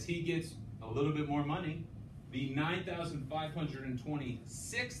 Now, as he gets a little bit more money, the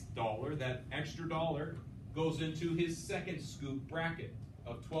 $9,526, that extra dollar, goes into his second scoop bracket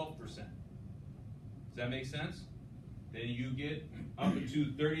of 12%. Does that make sense? Then you get up to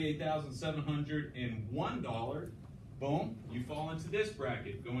 $38,701. Boom, you fall into this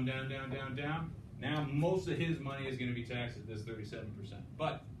bracket, going down, down, down, down. Now most of his money is going to be taxed at this 37%.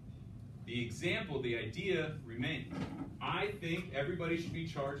 But the example, the idea remains. I think everybody should be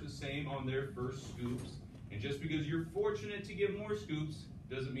charged the same on their first scoops. And just because you're fortunate to get more scoops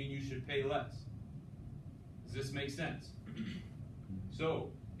doesn't mean you should pay less. Does this make sense?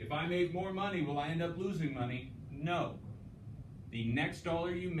 So, if I make more money, will I end up losing money? No. The next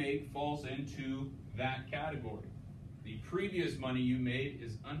dollar you make falls into that category. The previous money you made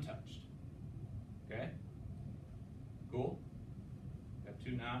is untouched. Okay? Cool? Got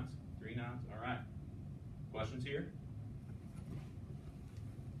 2 nods, 3 nods, all right. Questions here?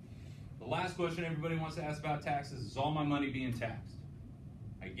 The last question everybody wants to ask about taxes is all my money being taxed.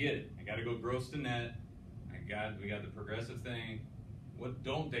 I get it. I got to go gross to net. We got the progressive thing. What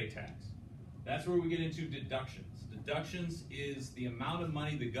don't they tax? That's where we get into deductions. Deductions is the amount of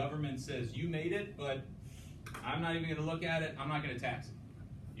money the government says you made it, but I'm not even going to look at it. I'm not going to tax it.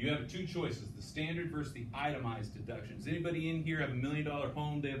 You have 2 choices, the standard versus the itemized deductions. Anybody in here have $1 million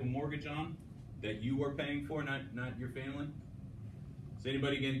home they have a mortgage on that you are paying for, not your family? Is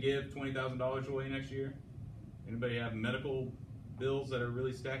anybody going to give $20,000 away next year? Anybody have medical bills that are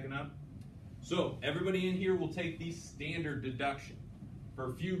really stacking up? So everybody in here will take the standard deduction for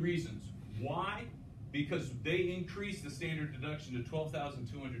a few reasons. Why? Because they increased the standard deduction to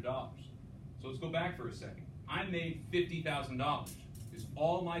 $12,200. So let's go back for a second. I made $50,000. Is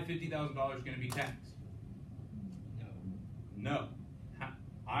all my $50,000 going to be taxed? No.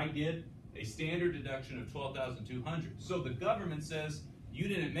 I get a standard deduction of $12,200. So the government says you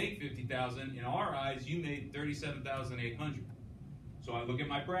didn't make $50,000. In our eyes, you made $37,800. So I look at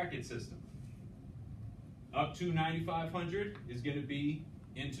my bracket system. Up to $9,500 is going to be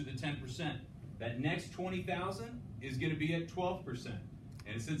into the 10%. That next $20,000 is going to be at 12%.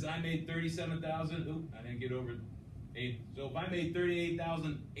 And since I made $37,000, I didn't get over 8. So if I made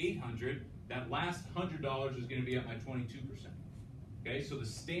 $38,800, that last $100 is going to be at my 22%. Okay, so the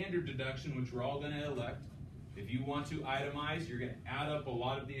standard deduction, which we're all going to elect, if you want to itemize, you're going to add up a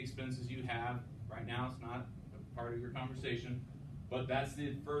lot of the expenses you have. Right now, it's not a part of your conversation, but that's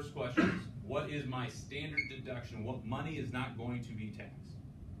the first question. What is my standard deduction? What money is not going to be taxed?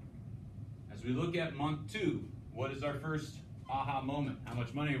 As we look at month 2, what is our first aha moment? How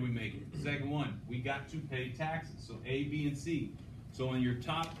much money are we making? Second one, we got to pay taxes. So A, B, and C. So in your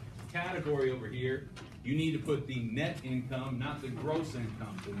top category over here, you need to put the net income, not the gross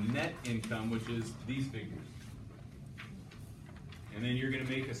income, the net income, which is these figures. And then you're going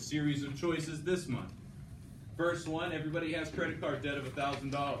to make a series of choices this month. First one, everybody has credit card debt of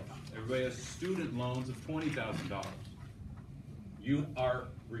 $1,000. Everybody has student loans of $20,000. You are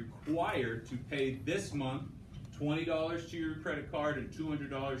required to pay this month $20 to your credit card and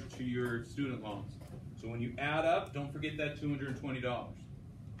 $200 to your student loans. So when you add up, don't forget that $220.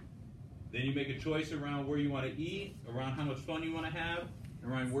 Then you make a choice around where you want to eat, around how much fun you want to have,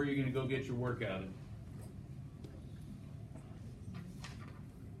 around where you're going to go get your workout in.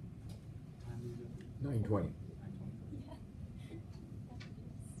 $920.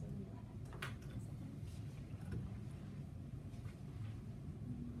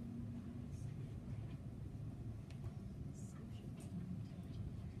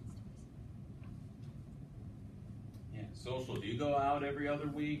 Yeah, social. Do you go out every other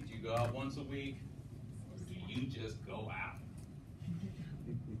week? Do you go out once a week? Or do you just go out?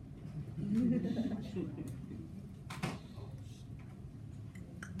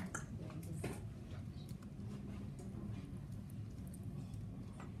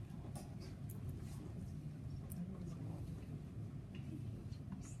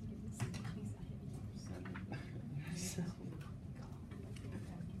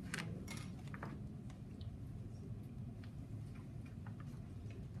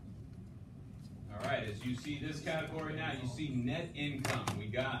 All right, as you see this category now, you see net income. We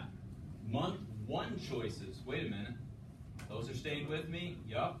got month one choices. Wait a minute. Those are staying with me?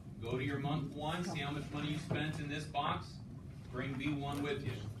 Yup. Go to your month one, see how much money you spent in this box. Bring B1 with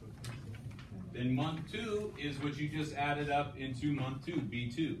you. Then month two is what you just added up into month two,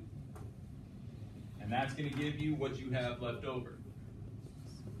 B2. And that's going to give you what you have left over.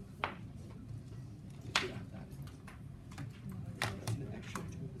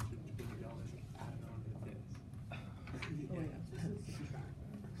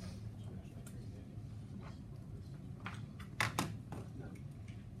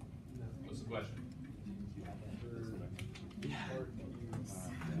 What's the question?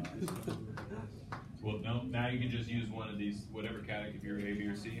 Well, no, now you can just use one of these, whatever category, if you're A, B,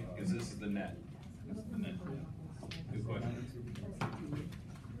 or C, because this is the net. This is the net. Good question.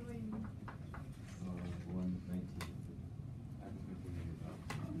 119.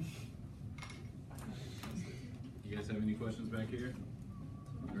 You guys have any questions back here?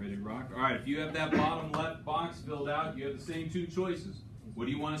 Ready to rock? All right, if you have that bottom left box filled out, you have the same two choices. What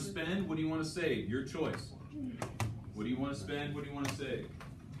do you want to spend? What do you want to save? Your choice. What do you want to spend? What do you want to save?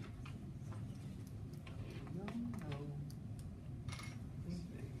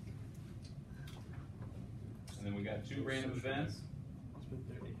 And then we got two random events.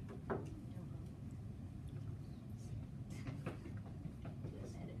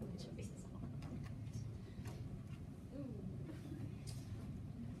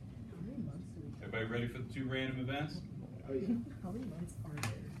 Everybody ready for the two random events? How many months are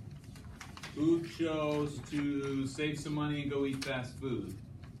there? Who chose to save some money and go eat fast food?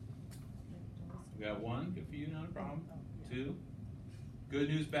 We got one. Good for you, not a problem. Two. Good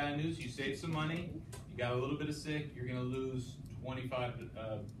news, bad news. You saved some money. You got a little bit of sick. You're going to lose 25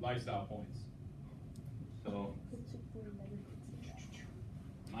 lifestyle points. So,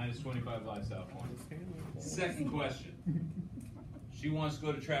 minus 25 lifestyle points. Second question. She wants to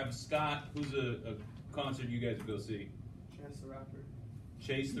go to Travis Scott. Who's a concert you guys would go see? Chance the Rapper.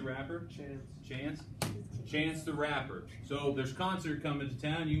 Chase the Rapper? Chance. Chance? Chance the Rapper. So there's concert coming to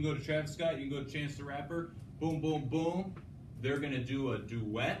town. You can go to Travis Scott. You can go to Chance the Rapper. Boom, boom, boom. They're going to do a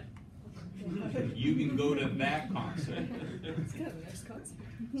duet. You can go to that concert. It's kind of a nice concert.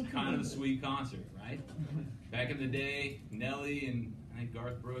 It's kind of a sweet concert, right? Back in the day, Nelly and I think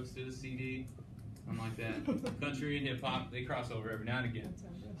Garth Brooks did a CD. Something like that. Country and hip hop, they cross over every now and again.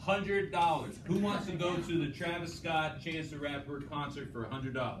 $100. Who wants to go to the Travis Scott Chance the Rapper concert for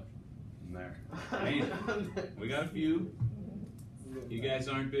 $100? There. Hey, we got a few. You guys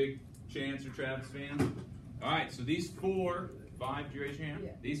aren't big Chance or Travis fans? All right, so these five, did you raise your hand?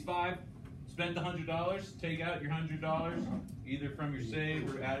 Yeah. These five, spend the $100, take out your $100, either from your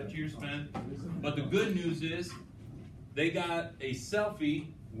save or add it to your spend. But the good news is, they got a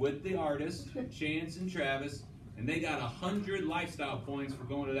selfie with the artists, Chance and Travis, and they got 100 lifestyle points for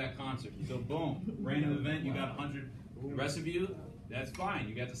going to that concert. So boom, random event, you got 100. The rest of you, that's fine.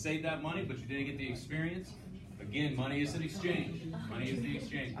 You got to save that money, but you didn't get the experience. Again, money is an exchange. Money is the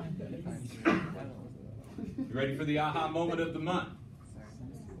exchange. You ready for the aha moment of the month?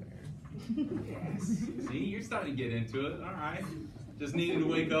 See, you're starting to get into it. All right. Just needed to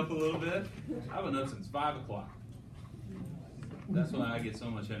wake up a little bit. I've been up since 5 o'clock. That's why I get so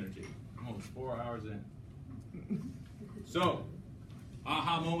much energy. I'm almost 4 hours in. So,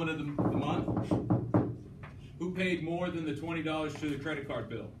 aha moment of the month. Who paid more than the $20 to the credit card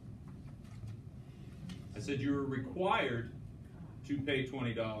bill? I said you were required to pay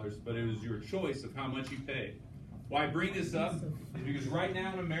 $20, but it was your choice of how much you paid. Why I bring this up is because right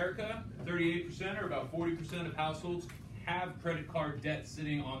now in America, 38% or about 40% of households have credit card debt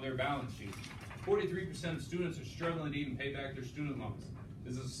sitting on their balance sheet. 43% of students are struggling to even pay back their student loans.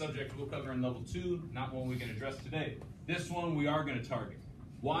 This is a subject we'll cover in level 2, not one we can address today. This one we are going to target.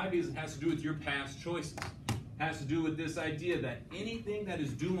 Why? Because it has to do with your past choices. It has to do with this idea that anything that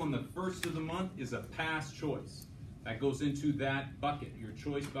is due on the first of the month is a past choice. That goes into that bucket, your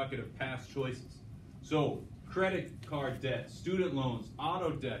choice bucket of past choices. So, credit card debt, student loans,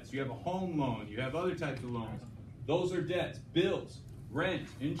 auto debts, you have a home loan, you have other types of loans. Those are debts, bills, rent,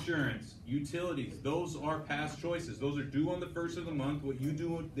 insurance, utilities. Those are past choices. Those are due on the first of the month. What you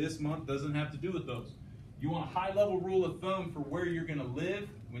do this month doesn't have to do with those. You want a high-level rule of thumb for where you're going to live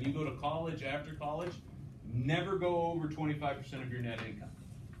when you go to college, after college, never go over 25% of your net income.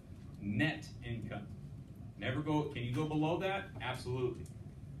 Net income. Never go, can you go below that? Absolutely.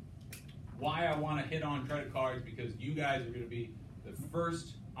 Why I want to hit on credit cards, because you guys are going to be the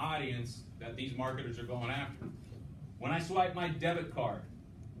first audience that these marketers are going after. When I swipe my debit card,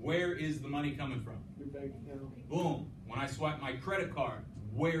 where is the money coming from? Your bank account. Boom. When I swipe my credit card,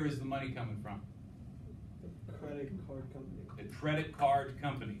 where is the money coming from? The credit card company. The credit card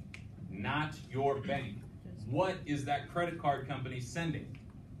company, not your bank. What is that credit card company sending?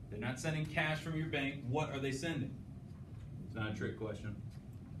 They're not sending cash from your bank. What are they sending? It's not a trick question.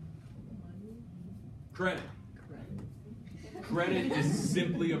 Credit. Credit is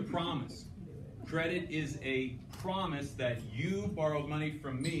simply a promise. Credit is a promise that you borrowed money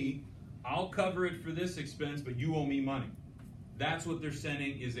from me. I'll cover it for this expense, but you owe me money. That's what they're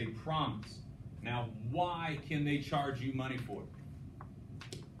sending, is a promise. Now, why can they charge you money for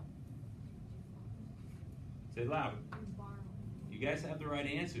it? Say it loud. You guys have the right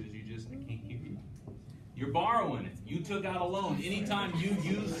answers, you just, I can't hear you. You're borrowing it. You took out a loan. Anytime you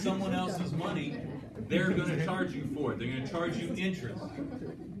use someone else's money, they're going to charge you for it. They're going to charge you interest.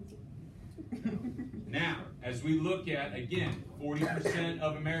 Now, as we look at, again, 40%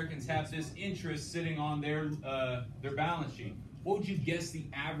 of Americans have this interest sitting on their balance sheet. What would you guess the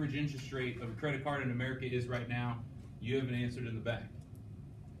average interest rate of a credit card in America is right now? You haven't answered in the back.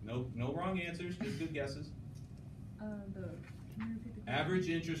 No wrong answers, just good guesses. Can you repeat the Average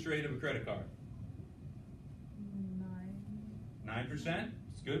interest rate of a credit card. 9%?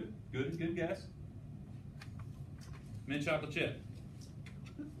 It's good. Good guess. Mint chocolate chip.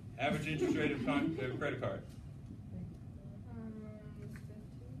 Average interest rate of a credit card.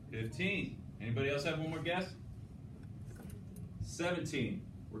 15. Anybody else have one more guess? 17.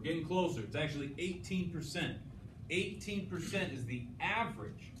 We're getting closer. It's actually 18%. 18% is the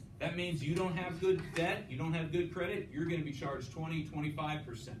average. That means you don't have good debt, you don't have good credit, you're going to be charged 20,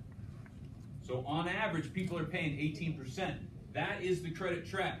 25%. So on average, people are paying 18%. That is the credit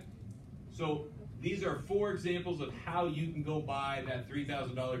trap. So these are 4 examples of how you can go buy that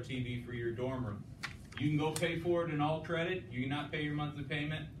 $3,000 TV for your dorm room. You can go pay for it in all credit. You can not pay your monthly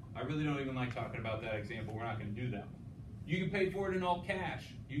payment. I really don't even like talking about that example. We're not going to do that one. You can pay for it in all cash.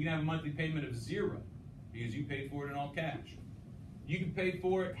 You can have a monthly payment of 0 because you paid for it in all cash. You can pay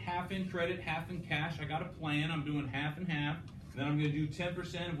for it half in credit, half in cash. I got a plan. I'm doing half and half. Then I'm going to do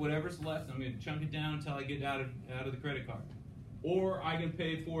 10% of whatever's left. I'm going to chunk it down until I get out of the credit card. Or I can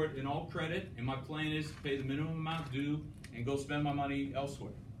pay for it in all credit, and my plan is to pay the minimum amount due and go spend my money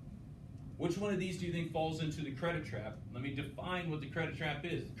elsewhere. Which one of these do you think falls into the credit trap? Let me define what the credit trap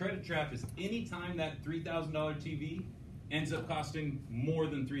is. The credit trap is any time that $3,000 TV ends up costing more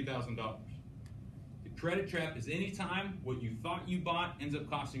than $3,000. The credit trap is any time what you thought you bought ends up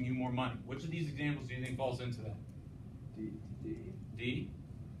costing you more money. Which of these examples do you think falls into that? D?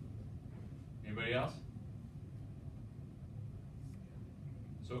 Anybody else?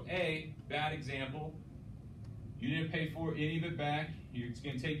 So A, bad example. You didn't pay for any of it back. It's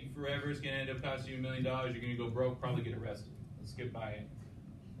going to take you forever. It's going to end up costing you $1 million. You're going to go broke, probably get arrested. Let's skip by A.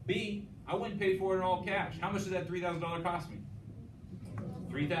 B, I went and paid for it in all cash. How much did that $3,000 cost me?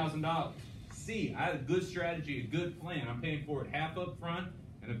 $3,000. C, I had a good strategy, a good plan. I'm paying for it half up front,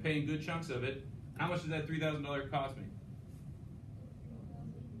 and I'm paying good chunks of it. How much did that $3,000 cost me?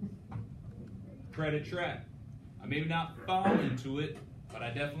 Credit trap. I may not fall into it, but I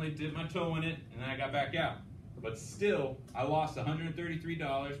definitely dipped my toe in it, and then I got back out. But still, I lost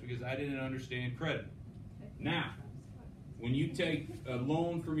 $133 because I didn't understand credit. Now, when you take a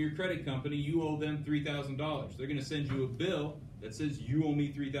loan from your credit company, you owe them $3,000. They're going to send you a bill that says you owe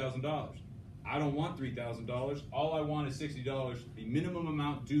me $3,000. I don't want $3,000. All I want is $60, the minimum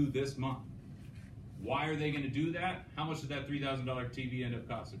amount due this month. Why are they going to do that? How much did that $3,000 TV end up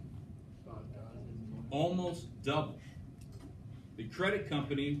costing? Almost double. The credit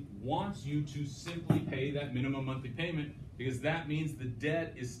company wants you to simply pay that minimum monthly payment because that means the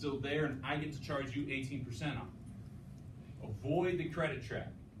debt is still there and I get to charge you 18% on it. Avoid the credit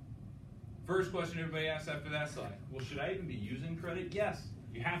trap. First question everybody asks after that slide. Well, should I even be using credit? Yes,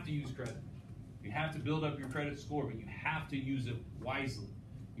 you have to use credit. You have to build up your credit score, but you have to use it wisely.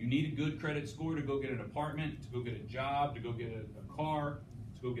 You need a good credit score to go get an apartment, to go get a job, to go get a car,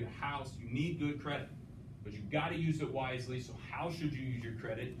 to go get a house. You need good credit, but you've got to use it wisely. So how should you use your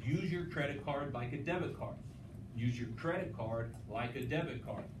credit? Use your credit card like a debit card. Use your credit card like a debit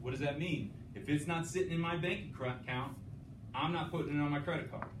card. What does that mean? If it's not sitting in my bank account, I'm not putting it on my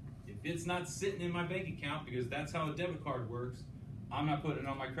credit card. If it's not sitting in my bank account, because that's how a debit card works, I'm not putting it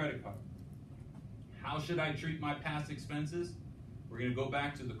on my credit card. How should I treat my past expenses? We're going to go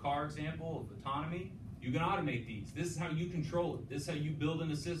back to the car example of autonomy. You can automate these. This is how you control it. This is how you build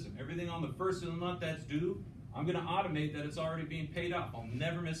in a system. Everything on the first of the month that's due, I'm going to automate that it's already being paid off. I'll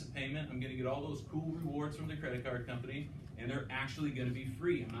never miss a payment. I'm going to get all those cool rewards from the credit card company, and they're actually going to be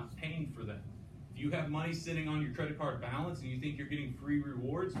free. I'm not paying for them. If you have money sitting on your credit card balance and you think you're getting free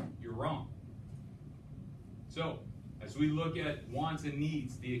rewards, you're wrong. So, as we look at wants and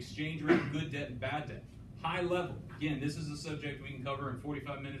needs, the exchange rate of good debt and bad debt, high level. Again, this is a subject we can cover in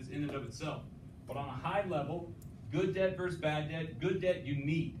 45 minutes in and of itself. But on a high level, good debt versus bad debt, good debt you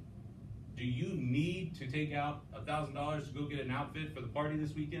need. Do you need to take out $1,000 to go get an outfit for the party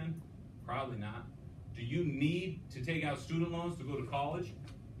this weekend? Probably not. Do you need to take out student loans to go to college?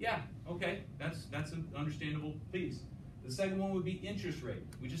 Yeah, okay, that's an understandable piece. The second one would be interest rate.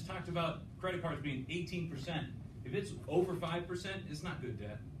 We just talked about credit cards being 18%. If it's over 5%, it's not good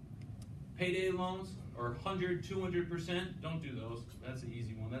debt. Payday loans are 100, 200%, don't do those. That's an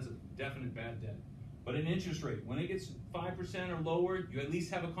easy one. That's a definite bad debt. But an interest rate, when it gets 5% or lower, you at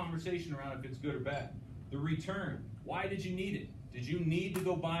least have a conversation around if it's good or bad. The return, why did you need it? Did you need to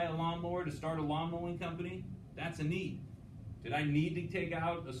go buy a lawnmower to start a lawn mowing company? That's a need. Did I need to take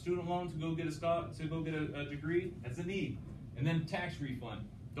out a student loan to go get a degree? That's a need. And then tax refund.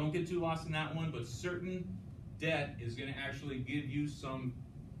 Don't get too lost in that one, but certain debt is going to actually give you some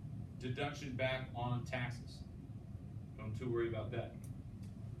deduction back on taxes. Don't too worry about that.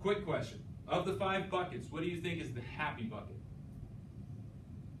 Quick question. Of the 5 buckets, what do you think is the happy bucket?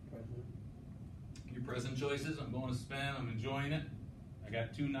 Present. Your present choices. I'm going to spend. I'm enjoying it. I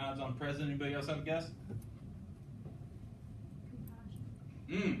got 2 nods on present. Anybody else have a guess?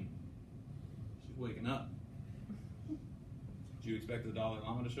 She's waking up. Did you expect the Dalai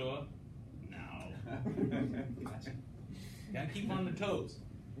Lama to show up? No. Gotta keep on the toes.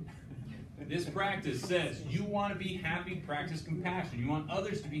 This practice says you want to be happy, practice compassion. You want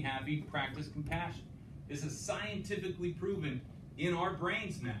others to be happy, practice compassion. This is scientifically proven in our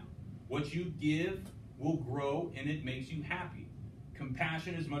brains now. What you give will grow and it makes you happy.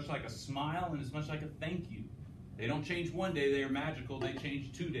 Compassion is much like a smile and it's much like a thank you. They don't change one day, they are magical, they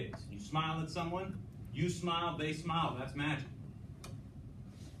change 2 days. You smile at someone, you smile, they smile, that's magic.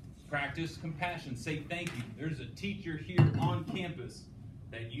 Practice compassion, say thank you. There's a teacher here on campus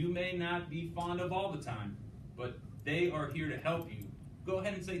that you may not be fond of all the time, but they are here to help you. Go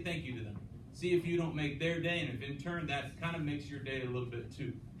ahead and say thank you to them. See if you don't make their day, and if in turn that kind of makes your day a little bit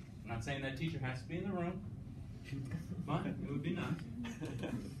too. I'm not saying that teacher has to be in the room, but it would be nice.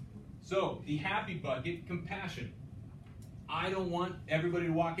 So, the happy bucket, compassion. I don't want everybody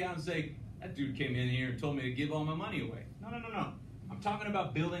to walk out and say, that dude came in here and told me to give all my money away. No. I'm talking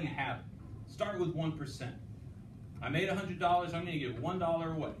about building a habit. Start with 1%. I made $100, I'm going to give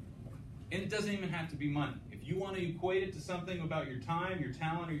 $1 away. And it doesn't even have to be money. If you want to equate it to something about your time, your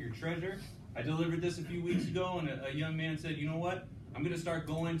talent, or your treasure, I delivered this a few weeks ago, and a young man said, you know what? I'm going to start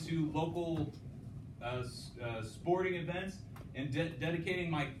going to local sporting events and dedicating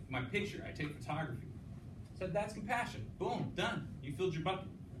my picture. I take photography. Said, that's compassion. Boom, done. You filled your bucket.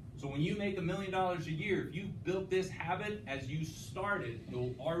 So when you make $1 million a year, if you've built this habit as you started,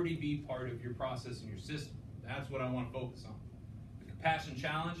 it'll already be part of your process and your system. That's what I want to focus on. The compassion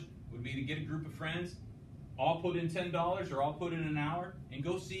challenge would be to get a group of friends, all put in $10 or all put in an hour, and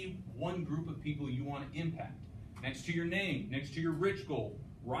go see one group of people you want to impact. Next to your name, next to your rich goal,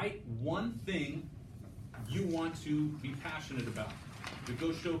 write one thing you want to be passionate about. To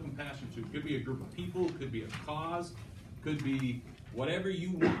go show compassion to. It could be a group of people, it could be a cause, it could be whatever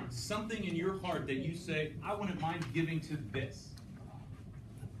you want. Something in your heart that you say, I wouldn't mind giving to this.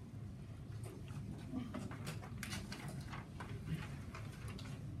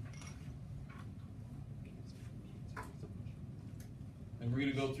 And we're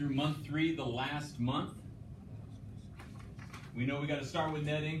going to go through month 3, the last month. We know we got to start with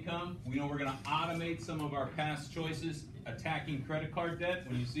net income. We know we're going to automate some of our past choices, attacking credit card debt.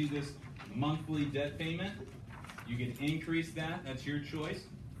 When you see this monthly debt payment, you can increase that. That's your choice.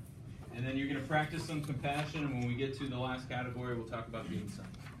 And then you're going to practice some compassion. And when we get to the last category, we'll talk about being some.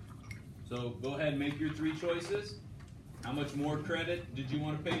 So go ahead and make your 3 choices. How much more credit did you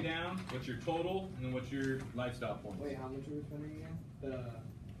want to pay down? What's your total? And then what's your lifestyle points? Wait, how much are we spending again? The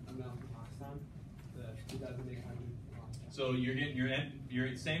amount from last time? The 2,800 last time. So you're getting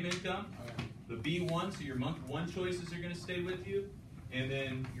your same income. Okay. The B1, so your month 1 choices are going to stay with you. And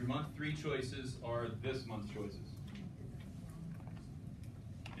then your month 3 choices are this month's choices.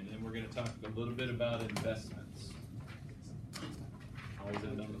 And then we're going to talk a little bit about investments. Always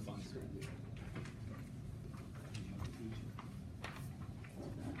end on the fun side.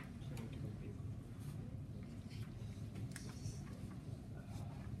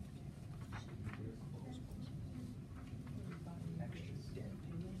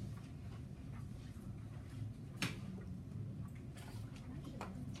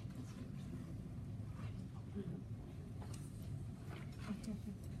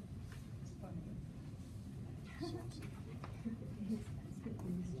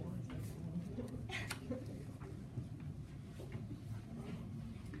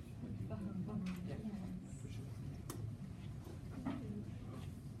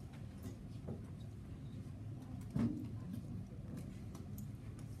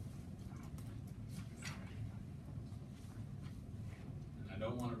 I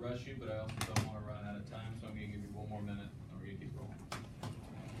don't want to rush you, but I also don't want to run out of time, so I'm going to give you 1 more minute, and we're going to keep rolling.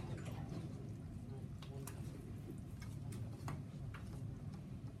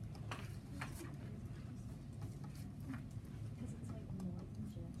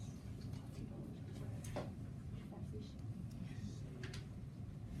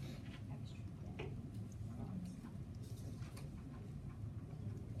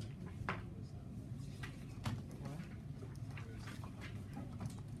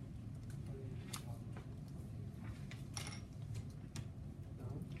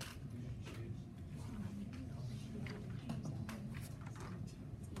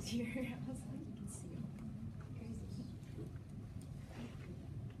 Here, I was like, you can see him. Crazy.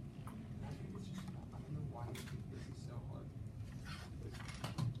 I don't know why this is so hard.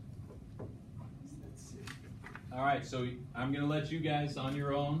 All right, so I'm going to let you guys on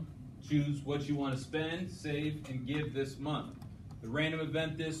your own choose what you want to spend, save, and give this month. The random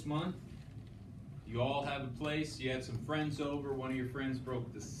event this month, you all have a place. You had some friends over. One of your friends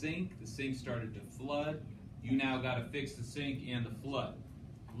broke the sink. The sink started to flood. You now got to fix the sink and the flood.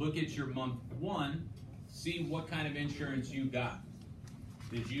 Look at your month 1, see what kind of insurance you got.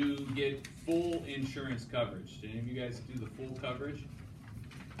 Did you get full insurance coverage? Did any of you guys do the full coverage?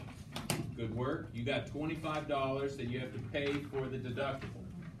 Good work. You got $25 that you have to pay for the deductible.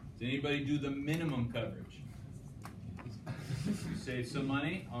 Did anybody do the minimum coverage? You save some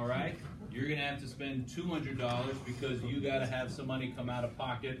money, all right. You're gonna have to spend $200 because you gotta have some money come out of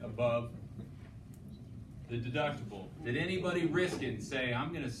pocket above the deductible. Did anybody risk it and say,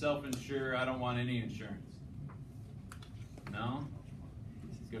 I'm going to self-insure, I don't want any insurance? No?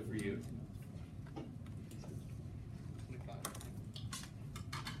 Good for you.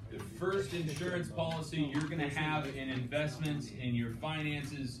 The first insurance policy you're going to have in investments, in your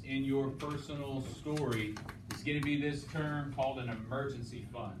finances, in your personal story is going to be this term called an emergency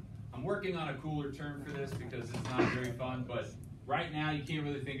fund. I'm working on a cooler term for this because it's not very fun, but right now, you can't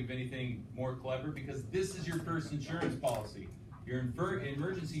really think of anything more clever because this is your first insurance policy. Your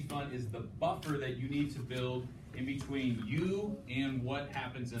emergency fund is the buffer that you need to build in between you and what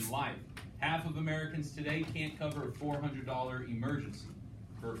happens in life. Half of Americans today can't cover a $400 emergency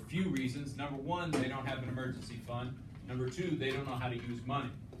for a few reasons. Number 1, they don't have an emergency fund. Number 2, they don't know how to use money.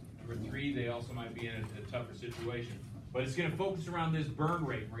 Number 3, they also might be in a tougher situation. But it's going to focus around this burn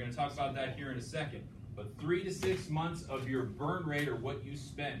rate. We're going to talk about that here in a second. But 3 to 6 months of your burn rate or what you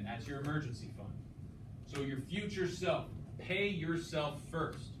spend, that's your emergency fund. So your future self, pay yourself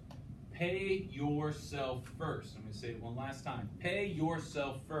first. Pay yourself first. I'm going to say it one last time. Pay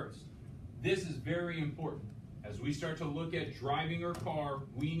yourself first. This is very important. As we start to look at driving our car,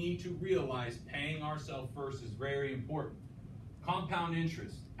 we need to realize paying ourselves first is very important. Compound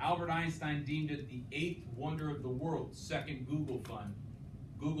interest. Albert Einstein deemed it the 8th wonder of the world. Second Google fund.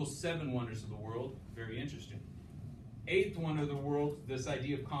 Google's 7 wonders of the world. Very interesting. 8th wonder of the world, this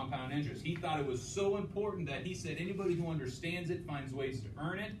idea of compound interest. He thought it was so important that he said anybody who understands it finds ways to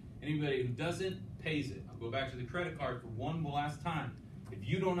earn it. Anybody who doesn't pays it. I'll go back to the credit card for one last time. If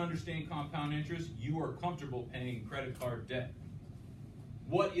you don't understand compound interest, you are comfortable paying credit card debt.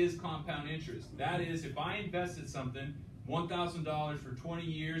 What is compound interest? That is, if I invested something, $1,000 for 20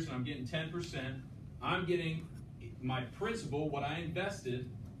 years and I'm getting 10%, I'm getting my principal, what I invested,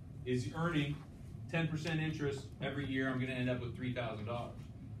 is earning 10% interest every year. I'm going to end up with $3,000.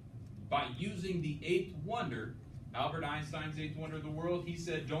 By using the 8th wonder, Albert Einstein's eighth wonder of the world, he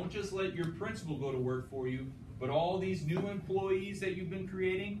said, don't just let your principal go to work for you, but all these new employees that you've been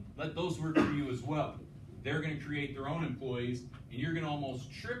creating, let those work for you as well. They're going to create their own employees, and you're going to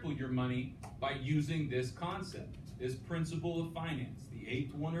almost triple your money by using this concept, this principle of finance, the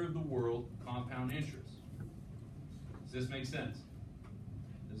eighth wonder of the world, compound interest. Does this make sense?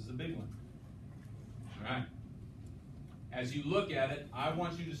 This is a big one. All right. As you look at it, I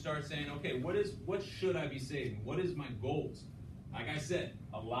want you to start saying, okay, what should I be saving? What is my goals? Like I said,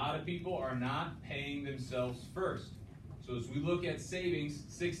 a lot of people are not paying themselves first. So as we look at savings,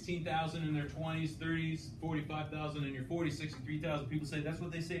 16,000 in their 20s, 30s, 45,000 in your 40s, 63,000, people say that's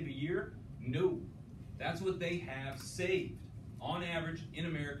what they save a year? No. That's what they have saved on average in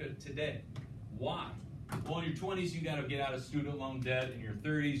America today. Why? Well, in your 20s, you got to get out of student loan debt. In your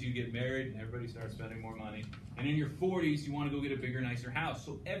 30s, you get married and everybody starts spending more money. And in your 40s, you want to go get a bigger, nicer house.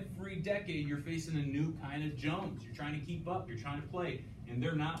 So every decade, you're facing a new kind of Jones. You're trying to keep up. You're trying to play. And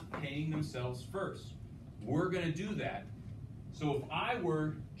they're not paying themselves first. We're going to do that. So if I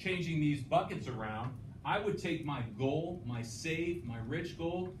were changing these buckets around, I would take my goal, my save, my rich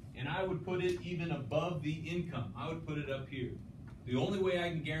goal, and I would put it even above the income. I would put it up here. The only way I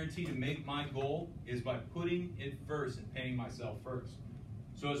can guarantee to make my goal is by putting it first and paying myself first.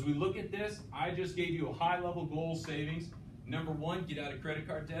 So as we look at this, I just gave you a high-level goal savings. Number one, get out of credit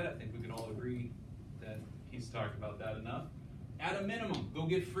card debt. I think we can all agree that he's talked about that enough. At a minimum, go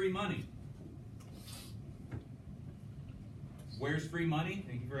get free money. Where's free money?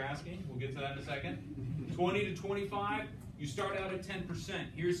 Thank you for asking. We'll get to that in a second. 20 to 25, you start out at 10%.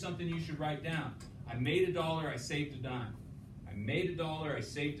 Here's something you should write down. I made $1, I saved a dime. I made $1, I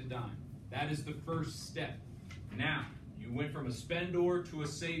saved a dime. That is the first step. Now, you went from a spendor to a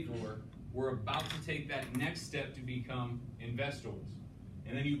savedor. We're about to take that next step to become investors.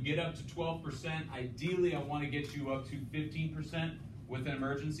 And then you get up to 12%. Ideally, I want to get you up to 15% with an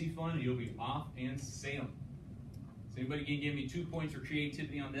emergency fund, and you'll be off and sailing. So anybody can give me 2 points for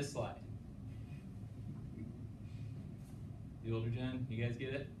creativity on this slide? The older gen, you guys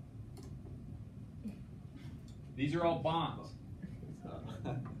get it? These are all bonds.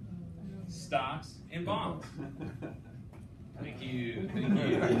 Stocks and bonds. Thank you. Thank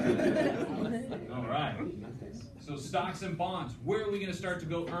you. All right. So stocks and bonds. Where are we going to start to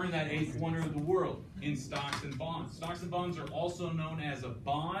go earn that eighth wonder of the world? In stocks and bonds. Stocks and bonds are also known as a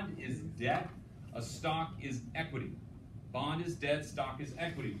bond is debt, a stock is equity. Bond is debt, stock is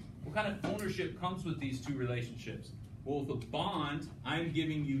equity. What kind of ownership comes with these two relationships? Well, with a bond, I'm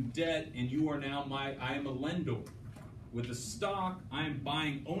giving you debt, and you are now I am a lender. With a stock, I am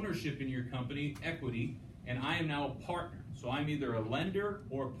buying ownership in your company, equity, and I am now a partner. So I'm either a lender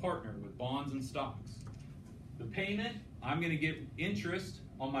or a partner with bonds and stocks. The payment, I'm going to get interest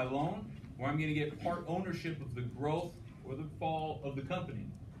on my loan, or I'm going to get part ownership of the growth or the fall of the company.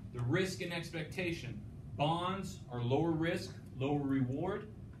 The risk and expectation. Bonds are lower risk, lower reward.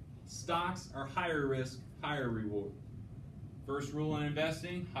 Stocks are higher risk, higher reward. First rule in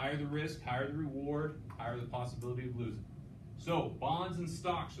investing, higher the risk, higher the reward, higher the possibility of losing. So bonds and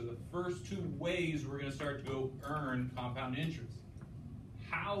stocks are the first two ways we're going to start to go earn compound interest.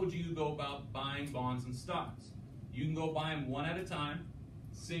 How do you go about buying bonds and stocks? You can go buy them one at a time,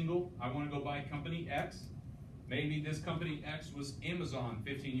 single. I want to go buy company X. Maybe this company X was Amazon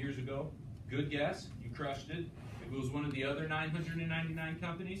 15 years ago. Good guess, you crushed it. If it was one of the other 999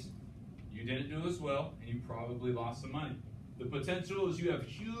 companies, you didn't do as well, and you probably lost some money. The potential is you have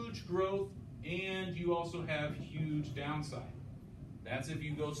huge growth, and you also have huge downside. That's if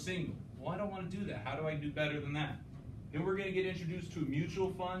you go single. Well, I don't want to do that. How do I do better than that? Then we're going to get introduced to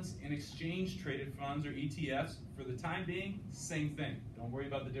mutual funds and exchange-traded funds, or ETFs. For the time being, same thing. Don't worry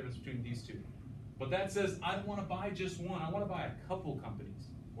about the difference between these two. But that says I don't want to buy just one. I want to buy a couple companies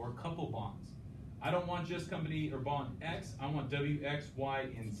or a couple bonds. I don't want just company or bond X. I want W, X, Y,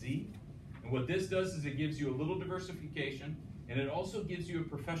 and Z. And what this does is it gives you a little diversification, and it also gives you a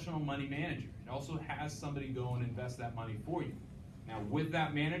professional money manager. It also has somebody go and invest that money for you. Now, with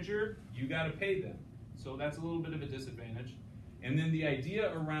that manager, you got to pay them. So that's a little bit of a disadvantage. And then the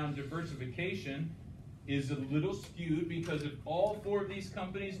idea around diversification is a little skewed, because if all four of these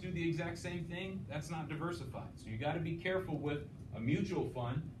companies do the exact same thing, that's not diversified. So you got to be careful with a mutual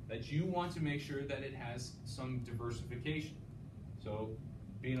fund that you want to make sure that it has some diversification. So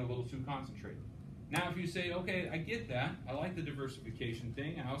being a little too concentrated. Now, if you say, okay, I get that. I like the diversification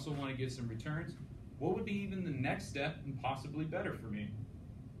thing. I also want to get some returns. What would be even the next step and possibly better for me?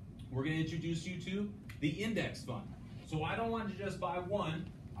 We're going to introduce you to the index fund. So I don't want to just buy one.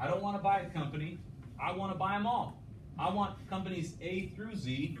 I don't want to buy a company. I want to buy them all. I want companies A through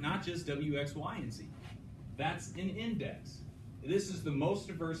Z, not just W, X, Y, and Z. That's an index. This is the most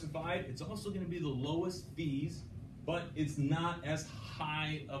diversified. It's also going to be the lowest fees, but it's not as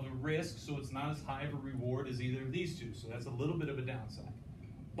high of a risk, so it's not as high of a reward as either of these two. So that's a little bit of a downside.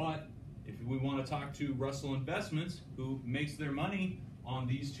 But if we want to talk to Russell Investments, who makes their money on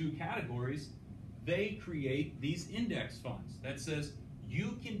these two categories, they create these index funds that says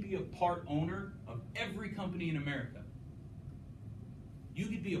you can be a part owner of every company in America. You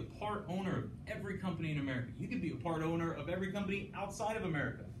could be a part owner of every company in America. You could be a part owner of every company outside of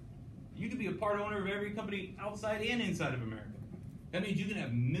America. You could be a part owner of every company outside and inside of America. That means you can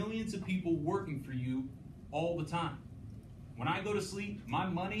have millions of people working for you all the time. When I go to sleep, my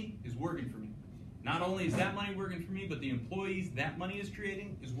money is working for me. Not only is that money working for me, but the employees that money is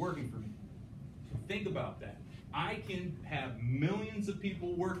creating is working for me. So think about that. I can have millions of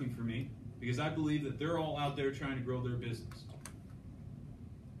people working for me because I believe that they're all out there trying to grow their business.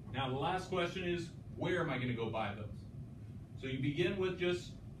 Now, the last question is, where am I going to go buy those? So you begin with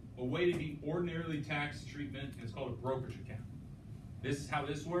just a way to be ordinarily tax treatment, and it's called a brokerage account. This is how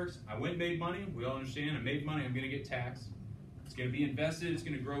this works. I went and made money. We all understand I made money. I'm going to get taxed. It's going to be invested. It's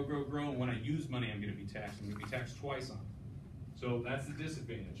going to grow, grow, grow. And when I use money, I'm going to be taxed. I'm going to be taxed twice on it. So that's the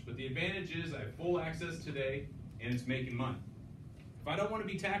disadvantage. But the advantage is I have full access today, and it's making money. If I don't want to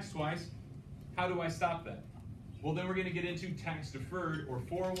be taxed twice, how do I stop that? Well, then we're going to get into tax deferred or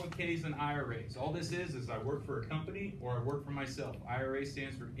 401ks and IRAs. All this is I work for a company or I work for myself. IRA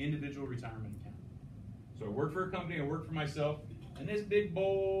stands for individual retirement account. So I work for a company, I work for myself, and this big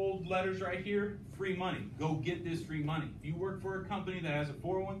bold letters right here, free money. Go get this free money. If you work for a company that has a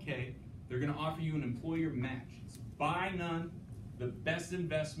 401k, they're going to offer you an employer match. It's by none the best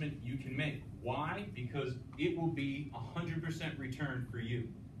investment you can make. Why? Because it will be 100% return for you.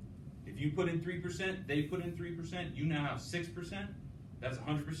 If you put in 3%, they put in 3%, you now have 6%, that's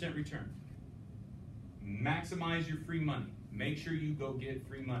 100% return. Maximize your free money. Make sure you go get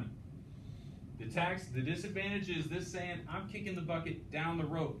free money. The disadvantage is this saying, I'm kicking the bucket down the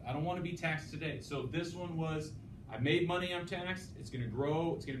road. I don't want to be taxed today. So this one was, I made money, I'm taxed, it's going to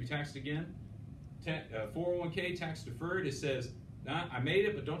grow, it's going to be taxed again. 401k tax deferred, it says, nah, I made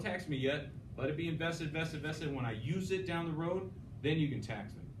it, but don't tax me yet. Let it be invested. When I use it down the road, then you can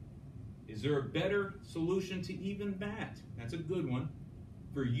tax me. Is there a better solution to even that? That's a good one.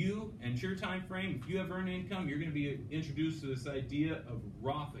 For you and your time frame, if you have earned income, you're going to be introduced to this idea of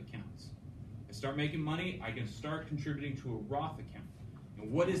Roth accounts. I start making money, I can start contributing to a Roth account.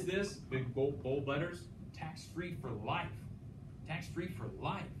 And what is this? Big bold letters, tax-free for life. Tax-free for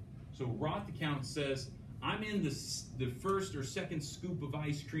life. So Roth account says, I'm in the first or second scoop of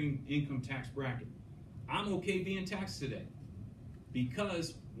ice cream income tax bracket. I'm okay being taxed today.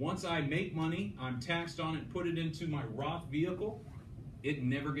 Because once I make money, I'm taxed on it, put it into my Roth vehicle, it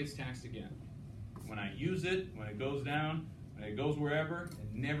never gets taxed again. When I use it, when it goes down, when it goes wherever,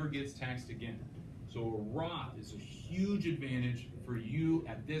 it never gets taxed again. So a Roth is a huge advantage for you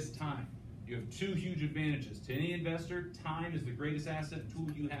at this time. You have two huge advantages. To any investor, time is the greatest asset tool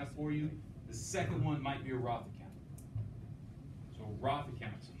you have for you. The second one might be a Roth account. So a Roth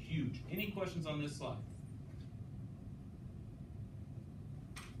account is huge. Any questions on this slide?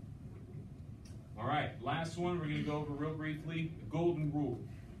 All right, last one we're going to go over real briefly, the golden rule.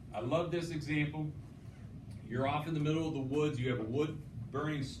 I love this example. You're off in the middle of the woods. You have a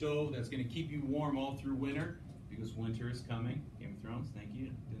wood-burning stove that's going to keep you warm all through winter because winter is coming. Game of Thrones, thank you.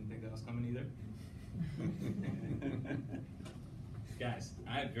 Didn't think that was coming either. Guys,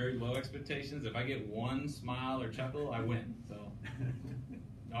 I have very low expectations. If I get one smile or chuckle, I win. So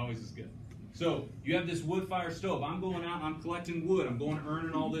always is good. So you have this wood fire stove. I'm going out, I'm collecting wood. I'm going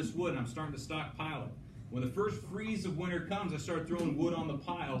earning all this wood, and I'm starting to stockpile it. When the first freeze of winter comes, I start throwing wood on the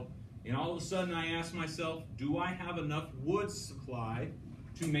pile, and all of a sudden I ask myself, do I have enough wood supply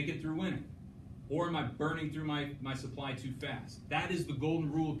to make it through winter? Or am I burning through my supply too fast? That is the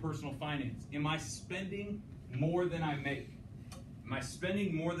golden rule of personal finance. Am I spending more than I make? Am I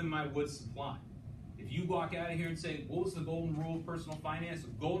spending more than my wood supply? If you walk out of here and say, what was the golden rule of personal finance? The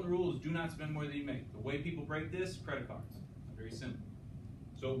golden rule is do not spend more than you make. The way people break this, credit cards. Very simple.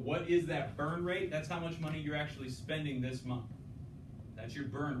 So what is that burn rate? That's how much money you're actually spending this month. That's your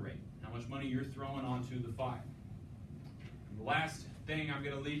burn rate. How much money you're throwing onto the fire. And the last thing I'm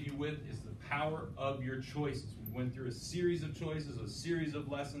going to leave you with is the power of your choices. We went through a series of choices, a series of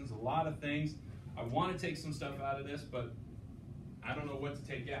lessons, a lot of things. I want to take some stuff out of this, but I don't know what to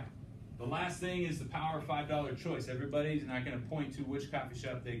take out. The last thing is the power of $5 choice. Everybody's not going to point to which coffee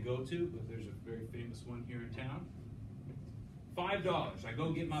shop they go to, but there's a very famous one here in town. $5. I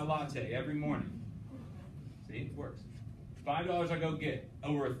go get my latte every morning. See, it works. $5 I go get.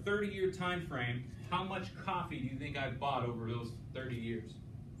 Over a 30-year time frame, how much coffee do you think I've bought over those 30 years?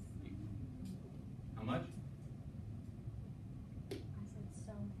 How much? I said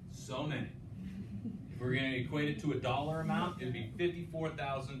so. So many. If we're going to equate it to a dollar amount, it'd be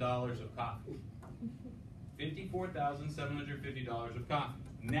 $54,000 of coffee. $54,750 of coffee.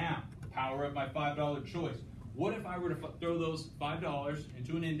 Now, power up my $5 choice. What if I were to throw those $5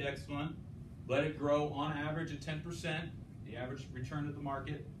 into an index fund, let it grow on average at 10%, the average return of the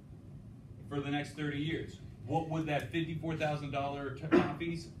market, for the next 30 years? What would that $54,000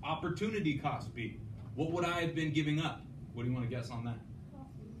 coffee's opportunity cost be? What would I have been giving up? What do you want to guess on that?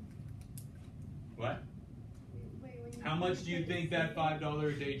 What? How much do you think that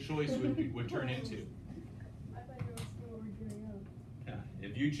 $5 a day choice would turn into? Yeah.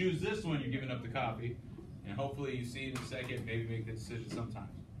 If you choose this one, you're giving up the coffee, and hopefully you see it in a second, maybe make the decision sometime.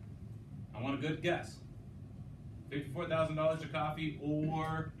 I want a good guess. $54,000 of coffee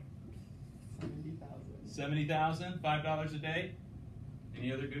or 70,000, $5 a day.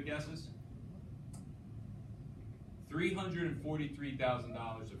 Any other good guesses?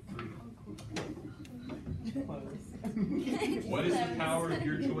 $343,000 of freedom. What is the power of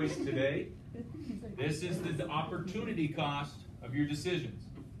your choice today? This is the opportunity cost of your decisions.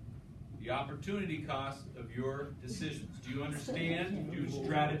 The opportunity cost of your decisions. Do you understand? Do you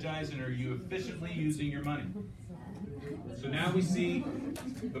strategize, and are you efficiently using your money? So now we see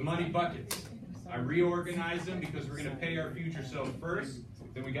the money buckets. I reorganize them because we're going to pay our future self first.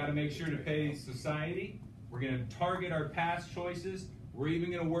 Then we got to make sure to pay society. We're going to target our past choices. We're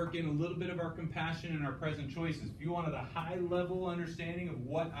even going to work in a little bit of our compassion and our present choices. If you wanted a high-level understanding of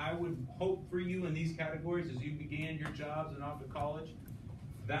what I would hope for you in these categories as you began your jobs and off to college,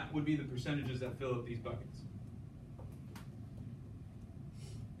 that would be the percentages that fill up these buckets.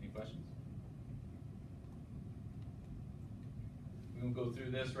 Any questions? We won't go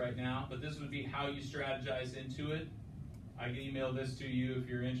through this right now, but this would be how you strategize into it. I can email this to you if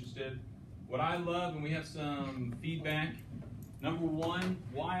you're interested. What I love, and we have some feedback. Number one,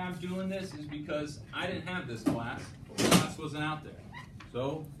 why I'm doing this is because I didn't have this class. The class wasn't out there.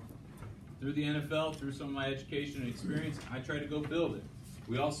 So, through the NFL, through some of my education and experience, I try to go build it.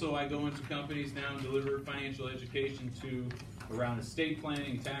 I go into companies now and deliver financial education to around estate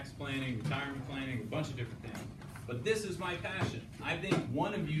planning, tax planning, retirement planning, a bunch of different things. But this is my passion. I think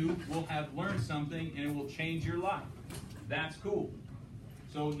one of you will have learned something and it will change your life. That's cool.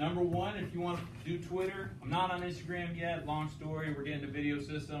 So number one, if you want to do Twitter, I'm not on Instagram yet, long story, we're getting a video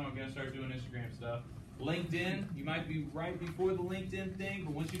system, I'm going to start doing Instagram stuff. LinkedIn, you might be right before the LinkedIn thing,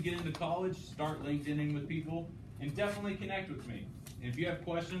 but once you get into college, start LinkedIning with people, and definitely connect with me. And if you have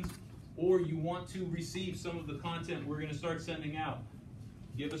questions, or you want to receive some of the content we're going to start sending out,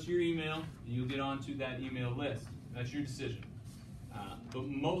 give us your email, and you'll get onto that email list. That's your decision. But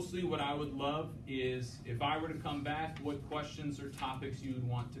mostly what I would love is, if I were to come back, what questions or topics you would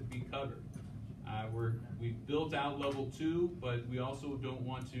want to be covered. We've built out level 2, but we also don't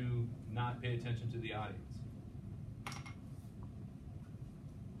want to not pay attention to the audience.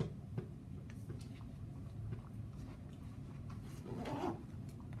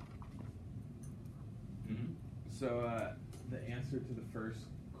 So the answer to the first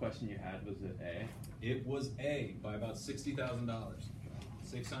question you had, was it A? It was A by about $60,000.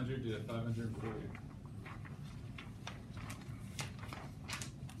 600 to 540.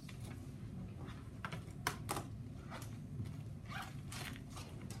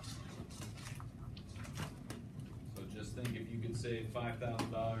 So just think, if you could save $5,000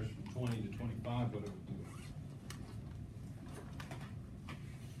 from 20 to 25, what it would do.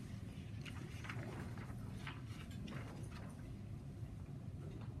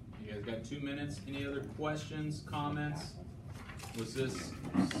 You guys got 2 minutes. Any other questions, comments? Was this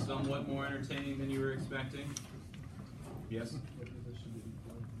somewhat more entertaining than you were expecting? Yes?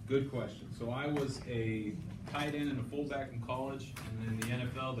 Good question. So I was a tight end and a fullback in college, and in the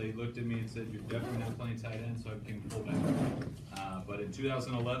NFL, they looked at me and said, "You're definitely not playing tight end," so I became fullback. But in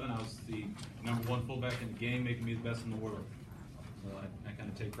 2011, I was the #1 fullback in the game, making me the best in the world. So I kind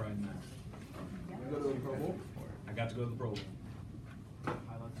of take pride in that. You go to the Pro Bowl? I got to go to the Pro Bowl. I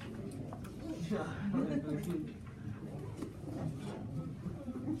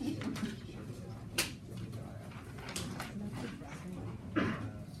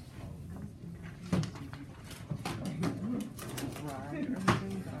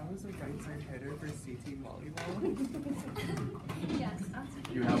was a right side hitter for CT volleyball. Yes,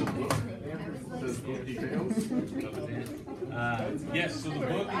 You have a book? Says book details? Yes, so the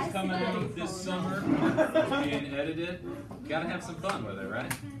book is coming out this summer. It's being edited. Gotta have some fun with it,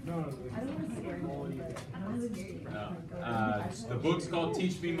 right? No, The book's called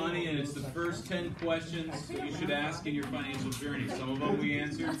Teach Me Money, and it's the first 10 questions that you should ask in your financial journey. Some of them we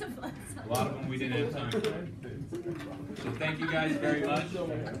answered, a lot of them we didn't have time for. So thank you guys very much.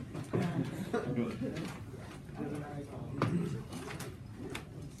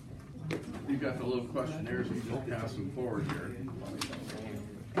 You got the little questionnaires, you just pass them forward here.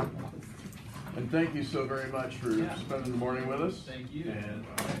 And thank you so very much for spending the morning with us. Thank you. And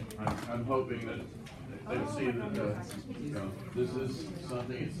I'm hoping that they see that, you know, this is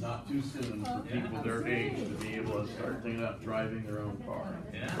something, it's not too soon for people their age to be able to start thinking about driving their own car.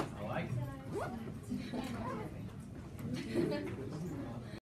 Yeah, I like it.